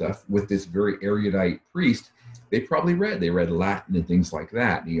Ceuta with this very erudite priest, they read Latin and things like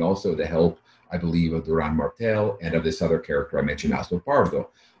that. And he also, the help, I believe, of Duran Martel and of this other character I mentioned, Asopardo.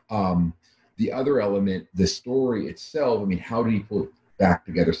 The other element, the story itself, how did he put it back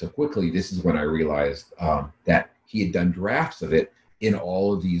together so quickly? This is when I realized that he had done drafts of it in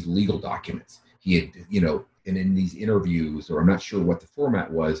all of these legal documents. He had, and in these interviews, or I'm not sure what the format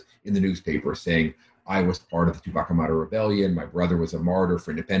was, in the newspaper saying, I was part of the Tupac Amaru Rebellion. My brother was a martyr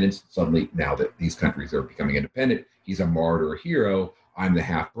for independence. Suddenly, now that these countries are becoming independent, he's a martyr, a hero. I'm the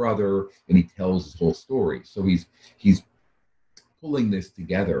half brother, and he tells his whole story. So he's pulling this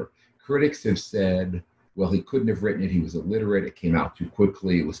together. Critics have said, well, he couldn't have written it. He was illiterate. It came out too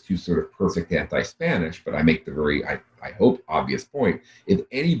quickly. It was too sort of perfect anti-Spanish. But I make the very, I hope, obvious point. If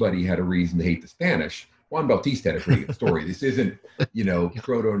anybody had a reason to hate the Spanish, Juan Bautista had a pretty good story. This isn't,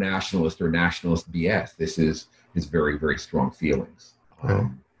 proto-nationalist or nationalist BS. This is his very, very strong feelings. But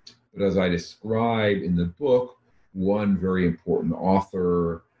as I describe in the book, one very important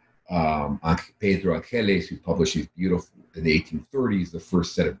author, Pedro Angeles, who published these beautiful, in the 1830s, the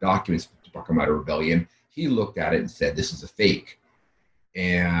first set of documents for the Tupac Amaru Rebellion, he looked at it and said, this is a fake.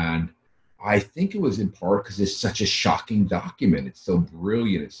 And I think it was in part because it's such a shocking document. It's so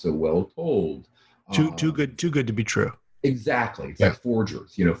brilliant. It's so well told. Too good to be true. Exactly. It's like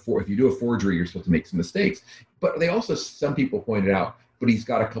forgers. If you do a forgery, you're supposed to make some mistakes. But they also, some people pointed out, but he's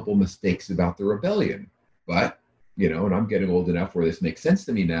got a couple mistakes about the rebellion. But, and I'm getting old enough where this makes sense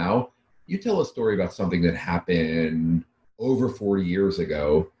to me now. You tell a story about something that happened over 40 years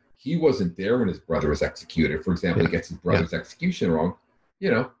ago. He wasn't there when his brother was executed. For example, he gets his brother's execution wrong.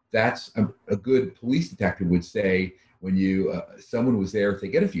 That's a good police detective would say when someone was there, if they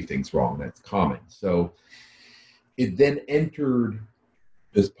get a few things wrong, that's common. So it then entered,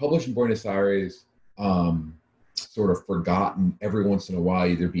 it was published in Buenos Aires, sort of forgotten. Every once in a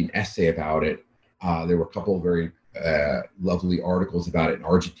while, there'd be an essay about it. There were a couple of very lovely articles about it in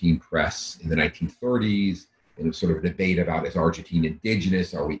Argentine press in the 1930s. And it was sort of a debate about, is Argentina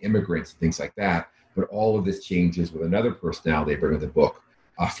indigenous? Are we immigrants? And things like that. But all of this changes with another personality I bring in the book,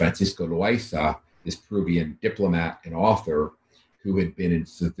 Francisco Loaiza, this Peruvian diplomat and author who had been in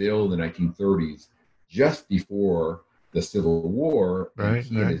Seville in the 1930s, just before the Civil War. And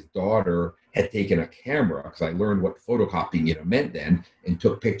he and his daughter had taken a camera, because I learned what photocopying meant then, and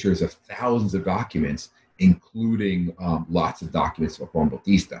took pictures of thousands of documents, including lots of documents of Juan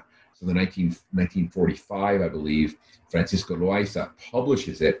Bautista. So in 1945, I believe, Francisco Loaiza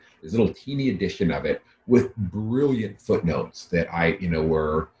publishes it, this little teeny edition of it, with brilliant footnotes that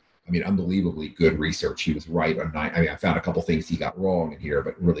were, unbelievably good research. He was right on I found a couple things he got wrong in here,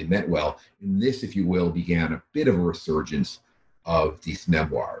 but really meant well. And this, if you will, began a bit of a resurgence of these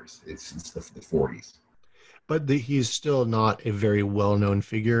memoirs. It's since the 40s. But he's still not a very well-known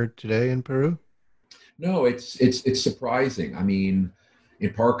figure today in Peru? No, it's surprising.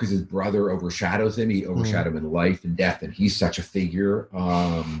 in part because his brother overshadows him. He overshadowed him in life and death, and he's such a figure.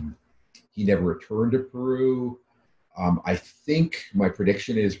 He never returned to Peru. I think my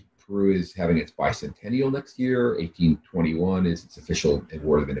prediction is Peru is having its bicentennial next year. 1821 is its official date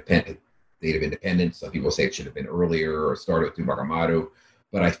of independence. Some people say it should have been earlier or started with Tupac Amaru,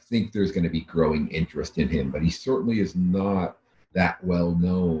 but I think there's going to be growing interest in him. But he certainly is not that well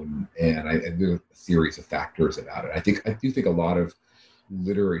known, and there are a series of factors about it. I do think a lot of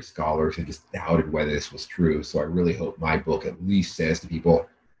literary scholars have just doubted whether this was true. So I really hope my book at least says to people,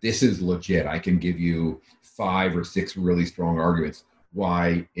 this is legit. I can give you 5 or 6 really strong arguments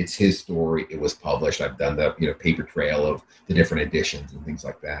why it's his story. It was published. I've done the paper trail of the different editions and things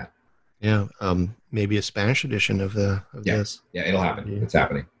like that. Yeah, maybe a Spanish edition of this. Yeah, it'll happen. Yeah. It's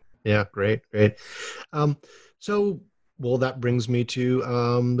happening. Yeah, great. So, well, that brings me to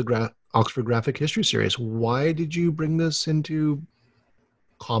the Oxford Graphic History Series. Why did you bring this into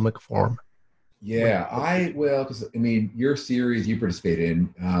comic form? Yeah, because your series you participated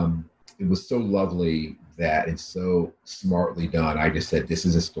in, it was so lovely that it's so smartly done. I just said, this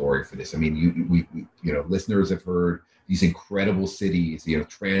is a story for this. I mean, we listeners have heard these incredible cities,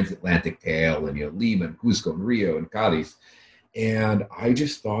 transatlantic tale, and Lima and Cusco and Rio and Cadiz. And I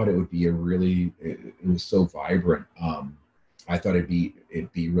just thought it would be it was so vibrant. I thought it'd be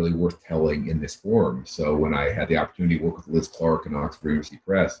really worth telling in this form. So when I had the opportunity to work with Liz Clark and Oxford University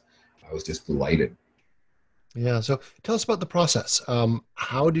Press, I was just delighted. Yeah. So tell us about the process.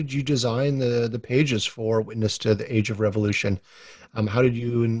 How did you design the pages for Witness to the Age of Revolution? How did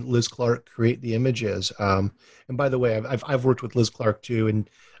you and Liz Clark create the images? And by the way, I've worked with Liz Clark too, and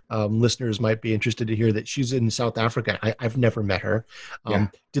listeners might be interested to hear that she's in South Africa. I've never met her.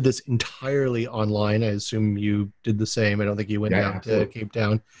 Did this entirely online. I assume you did the same. I don't think you went down to Cape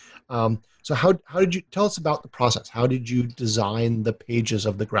Town. So how did you tell us about the process? How did you design the pages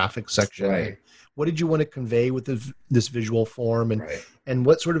of the graphic section? Right. What did you want to convey with this visual form, and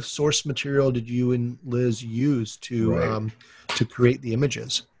what sort of source material did you and Liz use to create the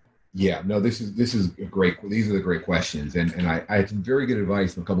images? Yeah, no, this is a great. These are the great questions, and I had some very good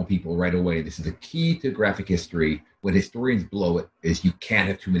advice from a couple of people right away. This is a key to graphic history. When historians blow it, is you can't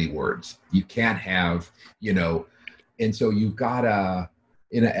have too many words. You can't have, and so you've gotta.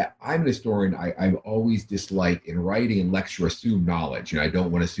 I'm an historian. I've always disliked in writing and lecture assume knowledge. I don't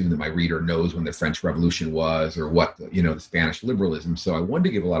want to assume that my reader knows when the French Revolution was or what the Spanish liberalism. So I wanted to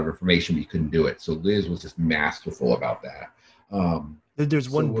give a lot of information, but you couldn't do it. So Liz was just masterful about that. There's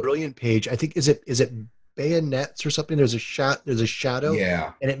one brilliant page. I think is it bayonets or something. There's a shadow.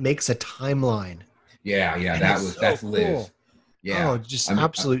 Yeah, and it makes a timeline. Yeah. And That's Liz. Cool. Yeah, just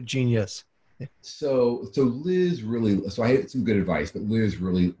absolute genius. So Liz really, so I had some good advice, but Liz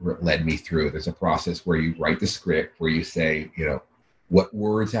really led me through. There's a process where you write the script, where you say, what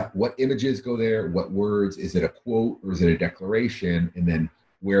words, what images go there, what words, is it a quote or is it a declaration? And then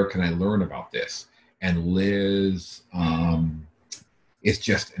where can I learn about this? And Liz is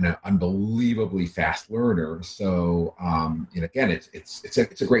just an unbelievably fast learner. So, and again,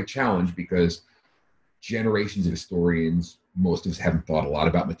 it's a great challenge because generations of historians, most of us haven't thought a lot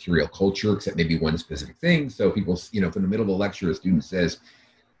about material culture, except maybe one specific thing. So people, if in the middle of a lecture, a student says,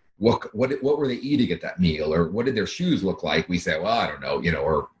 what were they eating at that meal? Or what did their shoes look like? We say, well, I don't know,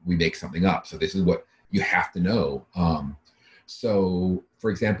 or we make something up. So this is what you have to know. So, for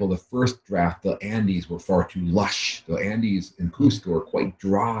example, the first draft, the Andes were far too lush. The Andes in Cusco are quite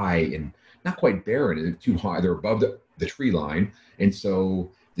dry and not quite barren. They're too high. They're above the tree line. And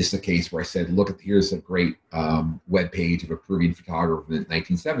so this is a case where I said, here's a great web page of a Peruvian photographer in the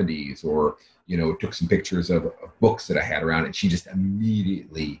 1970s, or, took some pictures of books that I had around, and she just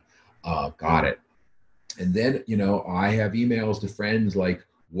immediately got it. And then, I have emails to friends like,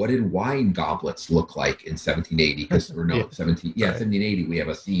 what did wine goblets look like in 1780? 1780, we have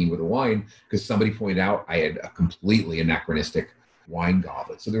a scene with a wine because somebody pointed out I had a completely anachronistic wine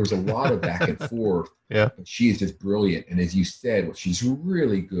goblet. So there was a lot of back and forth. Yeah. But she is just brilliant. And as you said, what she's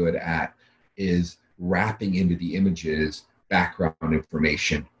really good at is wrapping into the images background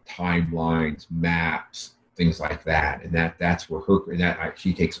information, timelines, maps, things like that. And that's where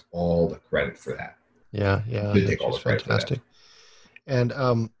she takes all the credit for that. Yeah. Take all the credit fantastic. For that. And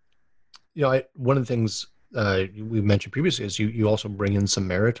one of the things we mentioned previously is you also bring in some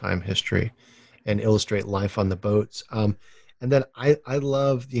maritime history and illustrate life on the boats. And then I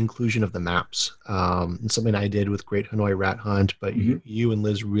love the inclusion of the maps. It's something I did with Great Hanoi Rat Hunt, but you and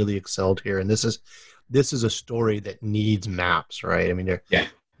Liz really excelled here. And this is a story that needs maps, right? I mean,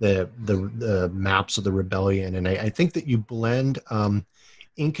 the maps of the rebellion, and I think that you blend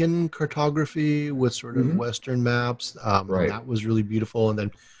Incan cartography with sort of Hmm. Western maps, and Right. that was really beautiful. And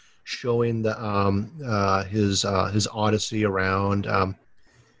then showing the his odyssey around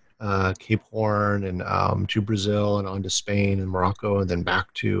Cape Horn and to Brazil and on to Spain and Morocco and then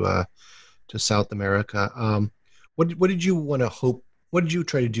back to South America. What did you want to hope? What did you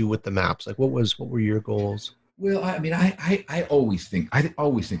try to do with the maps? Like, what were your goals? Well, I mean, I always think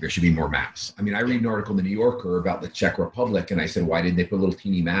there should be more maps. I mean, I Yeah, read an article in the New Yorker about the Czech Republic, and I said, why didn't they put a little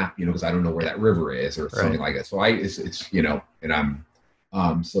teeny map? You know, because I don't know where yeah, that river is or something right. like that. So it's and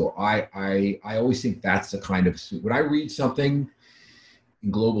I'm, so I always think that's the kind of when I read something in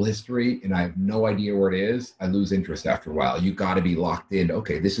global history and I have no idea where it is, I lose interest after a while. You got to be locked in.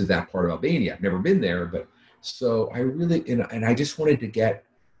 Okay, this is that part of Albania. I've never been there, but so I really and I just wanted to get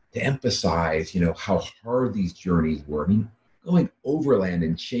to emphasize, how hard these journeys were. I mean, going overland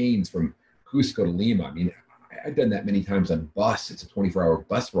in chains from Cusco to Lima. I mean, I've done that many times on bus. It's a 24-hour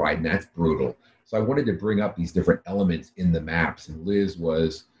bus ride, and that's brutal. So I wanted to bring up these different elements in the maps, and Liz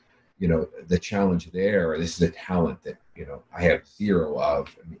was the challenge there. This is a talent that I have zero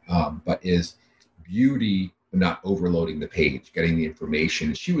of, but is beauty, but not overloading the page, getting the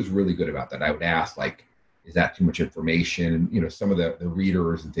information. She was really good about that. I would ask, like, is that too much information? And some of the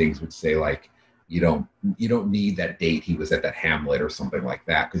readers and things would say, like, you don't need that date he was at that Hamlet or something like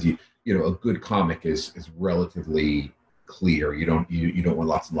that, because a good comic is relatively clear. You don't want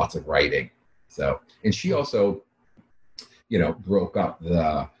lots and lots of writing. So, and she also broke up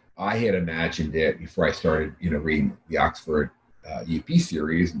the. I had imagined it before I started, reading the Oxford UP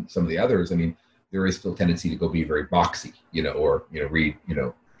series and some of the others. I mean, there is still tendency to go be very boxy, or read,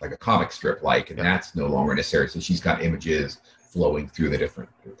 like a comic strip, and Yeah. that's no longer necessary. So she's got images flowing through the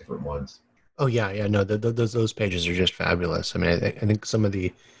different ones. Oh yeah, yeah. No, those pages are just fabulous. I mean, I think some of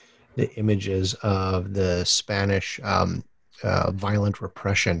the images of the Spanish violent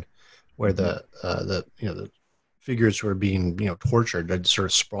repression, where Hmm. the figures who are being tortured that sort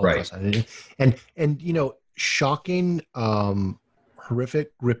of sprawl Right. across that, and shocking,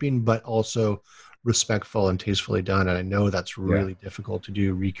 horrific, gripping, but also respectful and tastefully done. And I know that's Yeah. really difficult to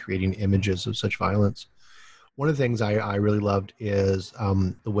do, recreating images of such violence. One of the things I really loved is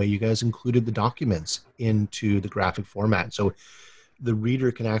the way you guys included the documents into the graphic format. So the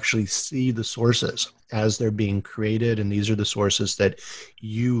reader can actually see the sources as they're being created, and these are the sources that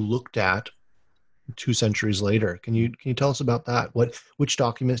you looked at 2 centuries later. Can you tell us about that? Which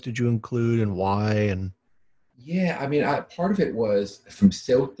documents did you include and why? And Yeah, I mean, part of it was from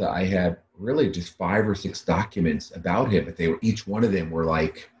Ceuta. I had really just 5 or 6 documents about him, but they were each one of them were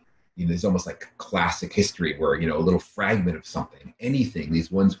like, it's almost like classic history, where a little fragment of something, anything.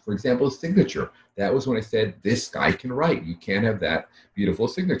 These ones, for example, his signature. That was when I said, this guy can write. You can't have that beautiful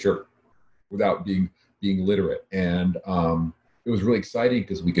signature without being literate. And it was really exciting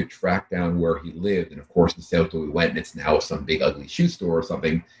because we could track down where he lived. And of course, in Ceuta we went, and it's now some big ugly shoe store or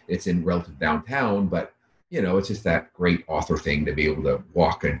something. It's in relative downtown, but it's just that great author thing to be able to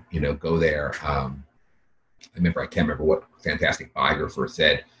walk and go there. I can't remember what fantastic biographer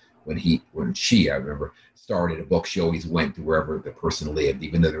said when she, I remember, started a book. She always went to wherever the person lived,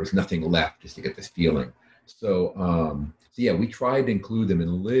 even though there was nothing left, just to get this feeling. So yeah, we tried to include them,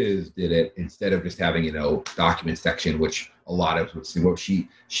 and Liz did it instead of just having document section, which a lot of us would see. Well, she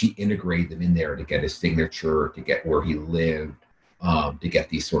integrated them in there to get his signature, to get where he lived, to get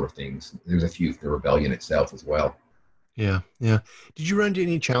these sort of things. There's a few for the rebellion itself as well. yeah, yeah. Did you run into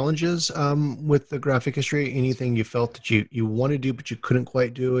any challenges with the graphic history? Anything you felt that you want to do but you couldn't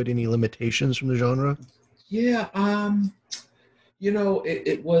quite do it? Any limitations from the genre? Yeah,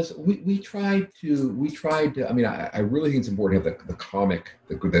 it was we tried to. I mean, I really think it's important to have the comic,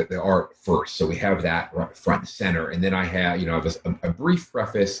 the art first, so we have that right front and center, and then I have a brief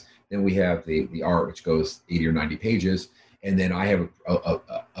preface, then we have the art, which goes 80 or 90 pages, and then I have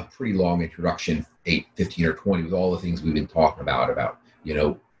a pretty long introduction, 15 or 20, with all the things we've been talking about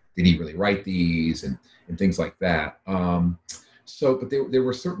did he really write these, and things like that. But there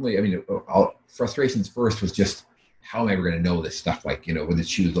were certainly, I mean, frustrations first was just, how am I ever going to know this stuff? Like, what the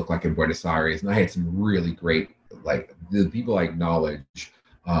shoes look like in Buenos Aires. And I had some really great, like, the people I acknowledge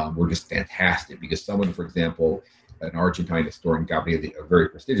were just fantastic, because someone, for example, an Argentine historian, Gabriel, a very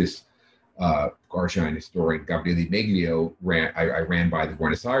prestigious Argentine historian, Gabriel Di Meglio, I ran by the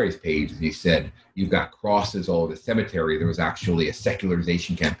Buenos Aires page, and he said, you've got crosses all over the cemetery. There was actually a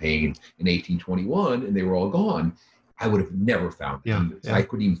secularization campaign in 1821, and they were all gone. I would have never found Yeah, them. yeah. I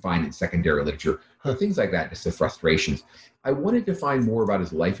couldn't even find it in secondary literature. Huh. So things like that, just the frustrations. I wanted to find more about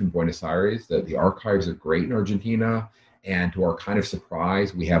his life in Buenos Aires. The archives are great in Argentina, and to our kind of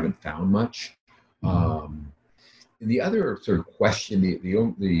surprise, we haven't found much. Um, the other sort of question,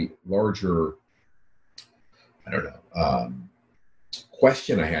 the larger, I don't know,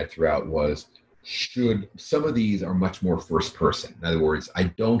 question I had throughout was, should some of these are much more first person. In other words, I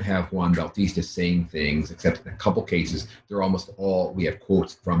don't have Juan Bautista saying things, except in a couple cases, they're almost all, we have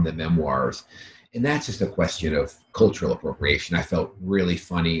quotes from the memoirs. And that's just a question of cultural appropriation. I felt really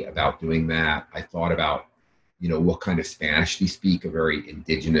funny about doing that. I thought about, what kind of Spanish do you speak, a very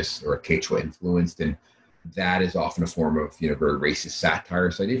indigenous or a Quechua influenced, and that is often a form of, very racist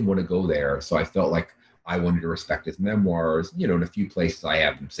satire. So I didn't want to go there. So I felt like I wanted to respect his memoirs. In a few places I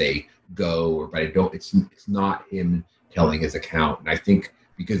have him say go, but I don't, it's not him telling his account. And I think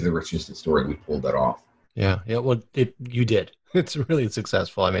because of the richness of the story, we pulled that off. Yeah. Well, you did. It's really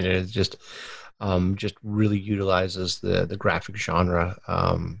successful. I mean, it is just really utilizes the graphic genre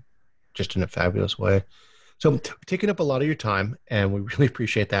just in a fabulous way. So we've taken up a lot of your time, and we really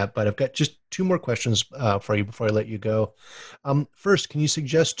appreciate that. But I've got just two more questions for you before I let you go. First, can you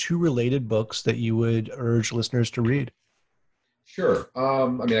suggest two related books that you would urge listeners to read? Sure. I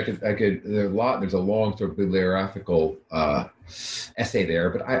mean, I could. There's a long sort of bibliographical essay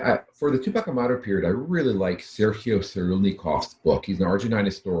there, but I for the Tupac Amaru period, I really like Sergio Cyrulnikov's book. He's an Argentine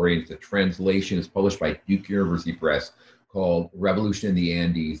historian. It's a translation. It's published by Duke University Press, called "Revolution in the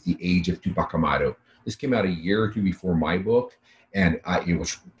Andes: The Age of Tupac Amaru." This came out a year or two before my book, and I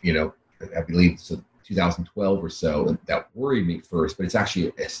believe it's 2012 or so. And that worried me first, but it's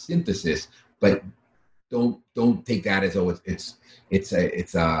actually a synthesis. But don't take that as it's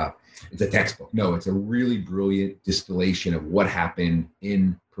a textbook. No, it's a really brilliant distillation of what happened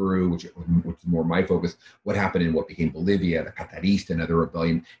in Peru, which is more my focus. What happened in what became Bolivia, the Catarista, and other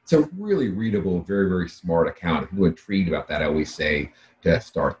rebellion. It's a really readable, very, very smart account. If you're intrigued about that, I always say to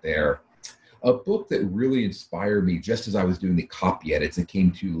start there. A book that really inspired me just as I was doing the copy edits, it came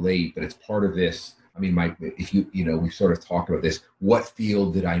too late, but it's part of this. I mean, we sort of talked about this. What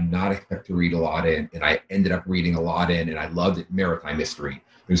field did I not expect to read a lot in? And I ended up reading a lot in, and I loved it. Maritime history.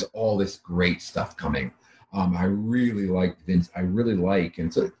 There's all this great stuff coming. I really like Vincent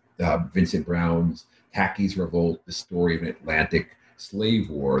Brown's Tacky's Revolt, the story of an Atlantic slave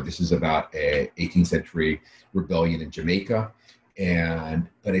war. This is about a 18th century rebellion in Jamaica.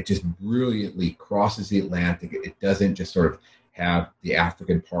 But it just brilliantly crosses the Atlantic. It doesn't just sort of have the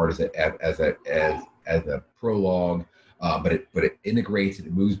African part as a prologue, but it integrates it.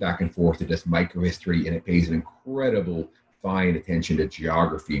 It moves back and forth. It does microhistory, and it pays an incredible fine attention to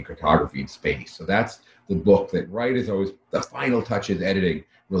geography and cartography and space. So that's the book that, right as always, the final touches editing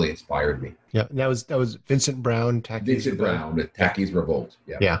really inspired me. Yeah, and that was Vincent Brown. Tacky's Revolt.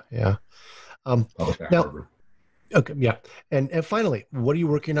 Yeah. Published by now, Harvard. Okay, yeah. And finally, what are you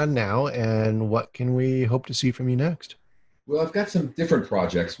working on now, and what can we hope to see from you next? Well, I've got some different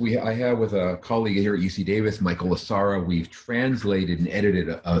projects. I have with a colleague here at UC Davis, Michael Lasara, we've translated and edited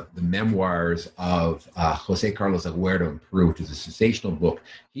the memoirs of Jose Carlos Aguero in Peru, which is a sensational book.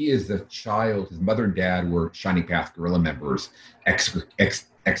 He is the child, his mother and dad were Shining Path guerrilla members,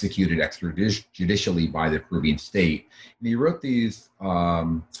 executed extrajudicially by the Peruvian state. And he wrote these...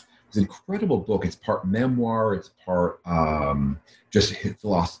 it's an incredible book. It's part memoir. It's part just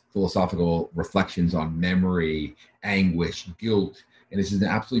philosophical reflections on memory, anguish, guilt. And this is an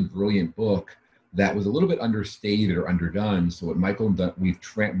absolutely brilliant book that was a little bit understated or underdone. So what Michael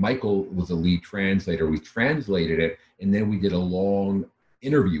was the lead translator. We translated it, and then we did a long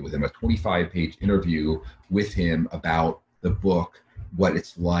interview with him, a 25-page interview with him about the book, what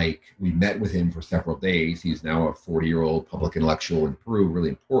it's like. We met with him for several days. He's now a 40-year-old public intellectual in Peru, really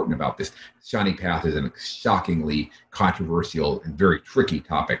important about this. Shining Path is a shockingly controversial and very tricky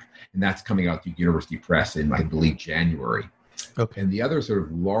topic, and that's coming out through University Press in, I believe, January. Okay. And the other sort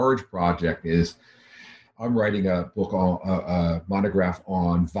of large project is I'm writing a book, a monograph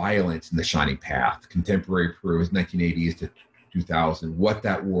on violence in the Shining Path, contemporary Peru, 1980s to 2000, what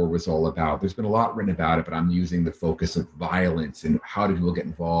that war was all about. There's been a lot written about it, but I'm using the focus of violence and how did people get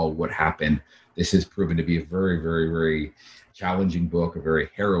involved, what happened. This has proven to be a very, very, very challenging book, a very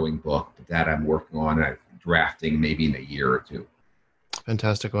harrowing book, but that I'm working on and drafting maybe in a year or two.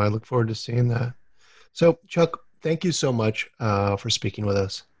 Fantastic. Well, I look forward to seeing that. So, Chuck, thank you so much for speaking with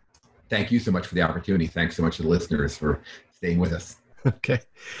us. Thank you so much for the opportunity. Thanks so much to the listeners for staying with us. Okay.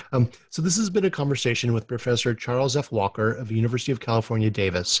 So this has been a conversation with Professor Charles F. Walker of University of California,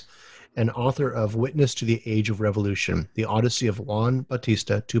 Davis, and author of Witness to the Age of Revolution, The Odyssey of Juan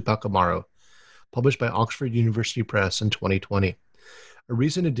Bautista Tupac Amaru, published by Oxford University Press in 2020, a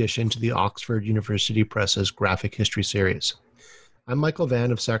recent addition to the Oxford University Press's graphic history series. I'm Michael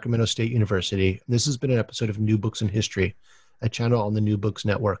Vann of Sacramento State University, and this has been an episode of New Books in History, a channel on the New Books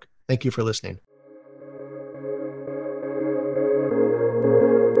Network. Thank you for listening.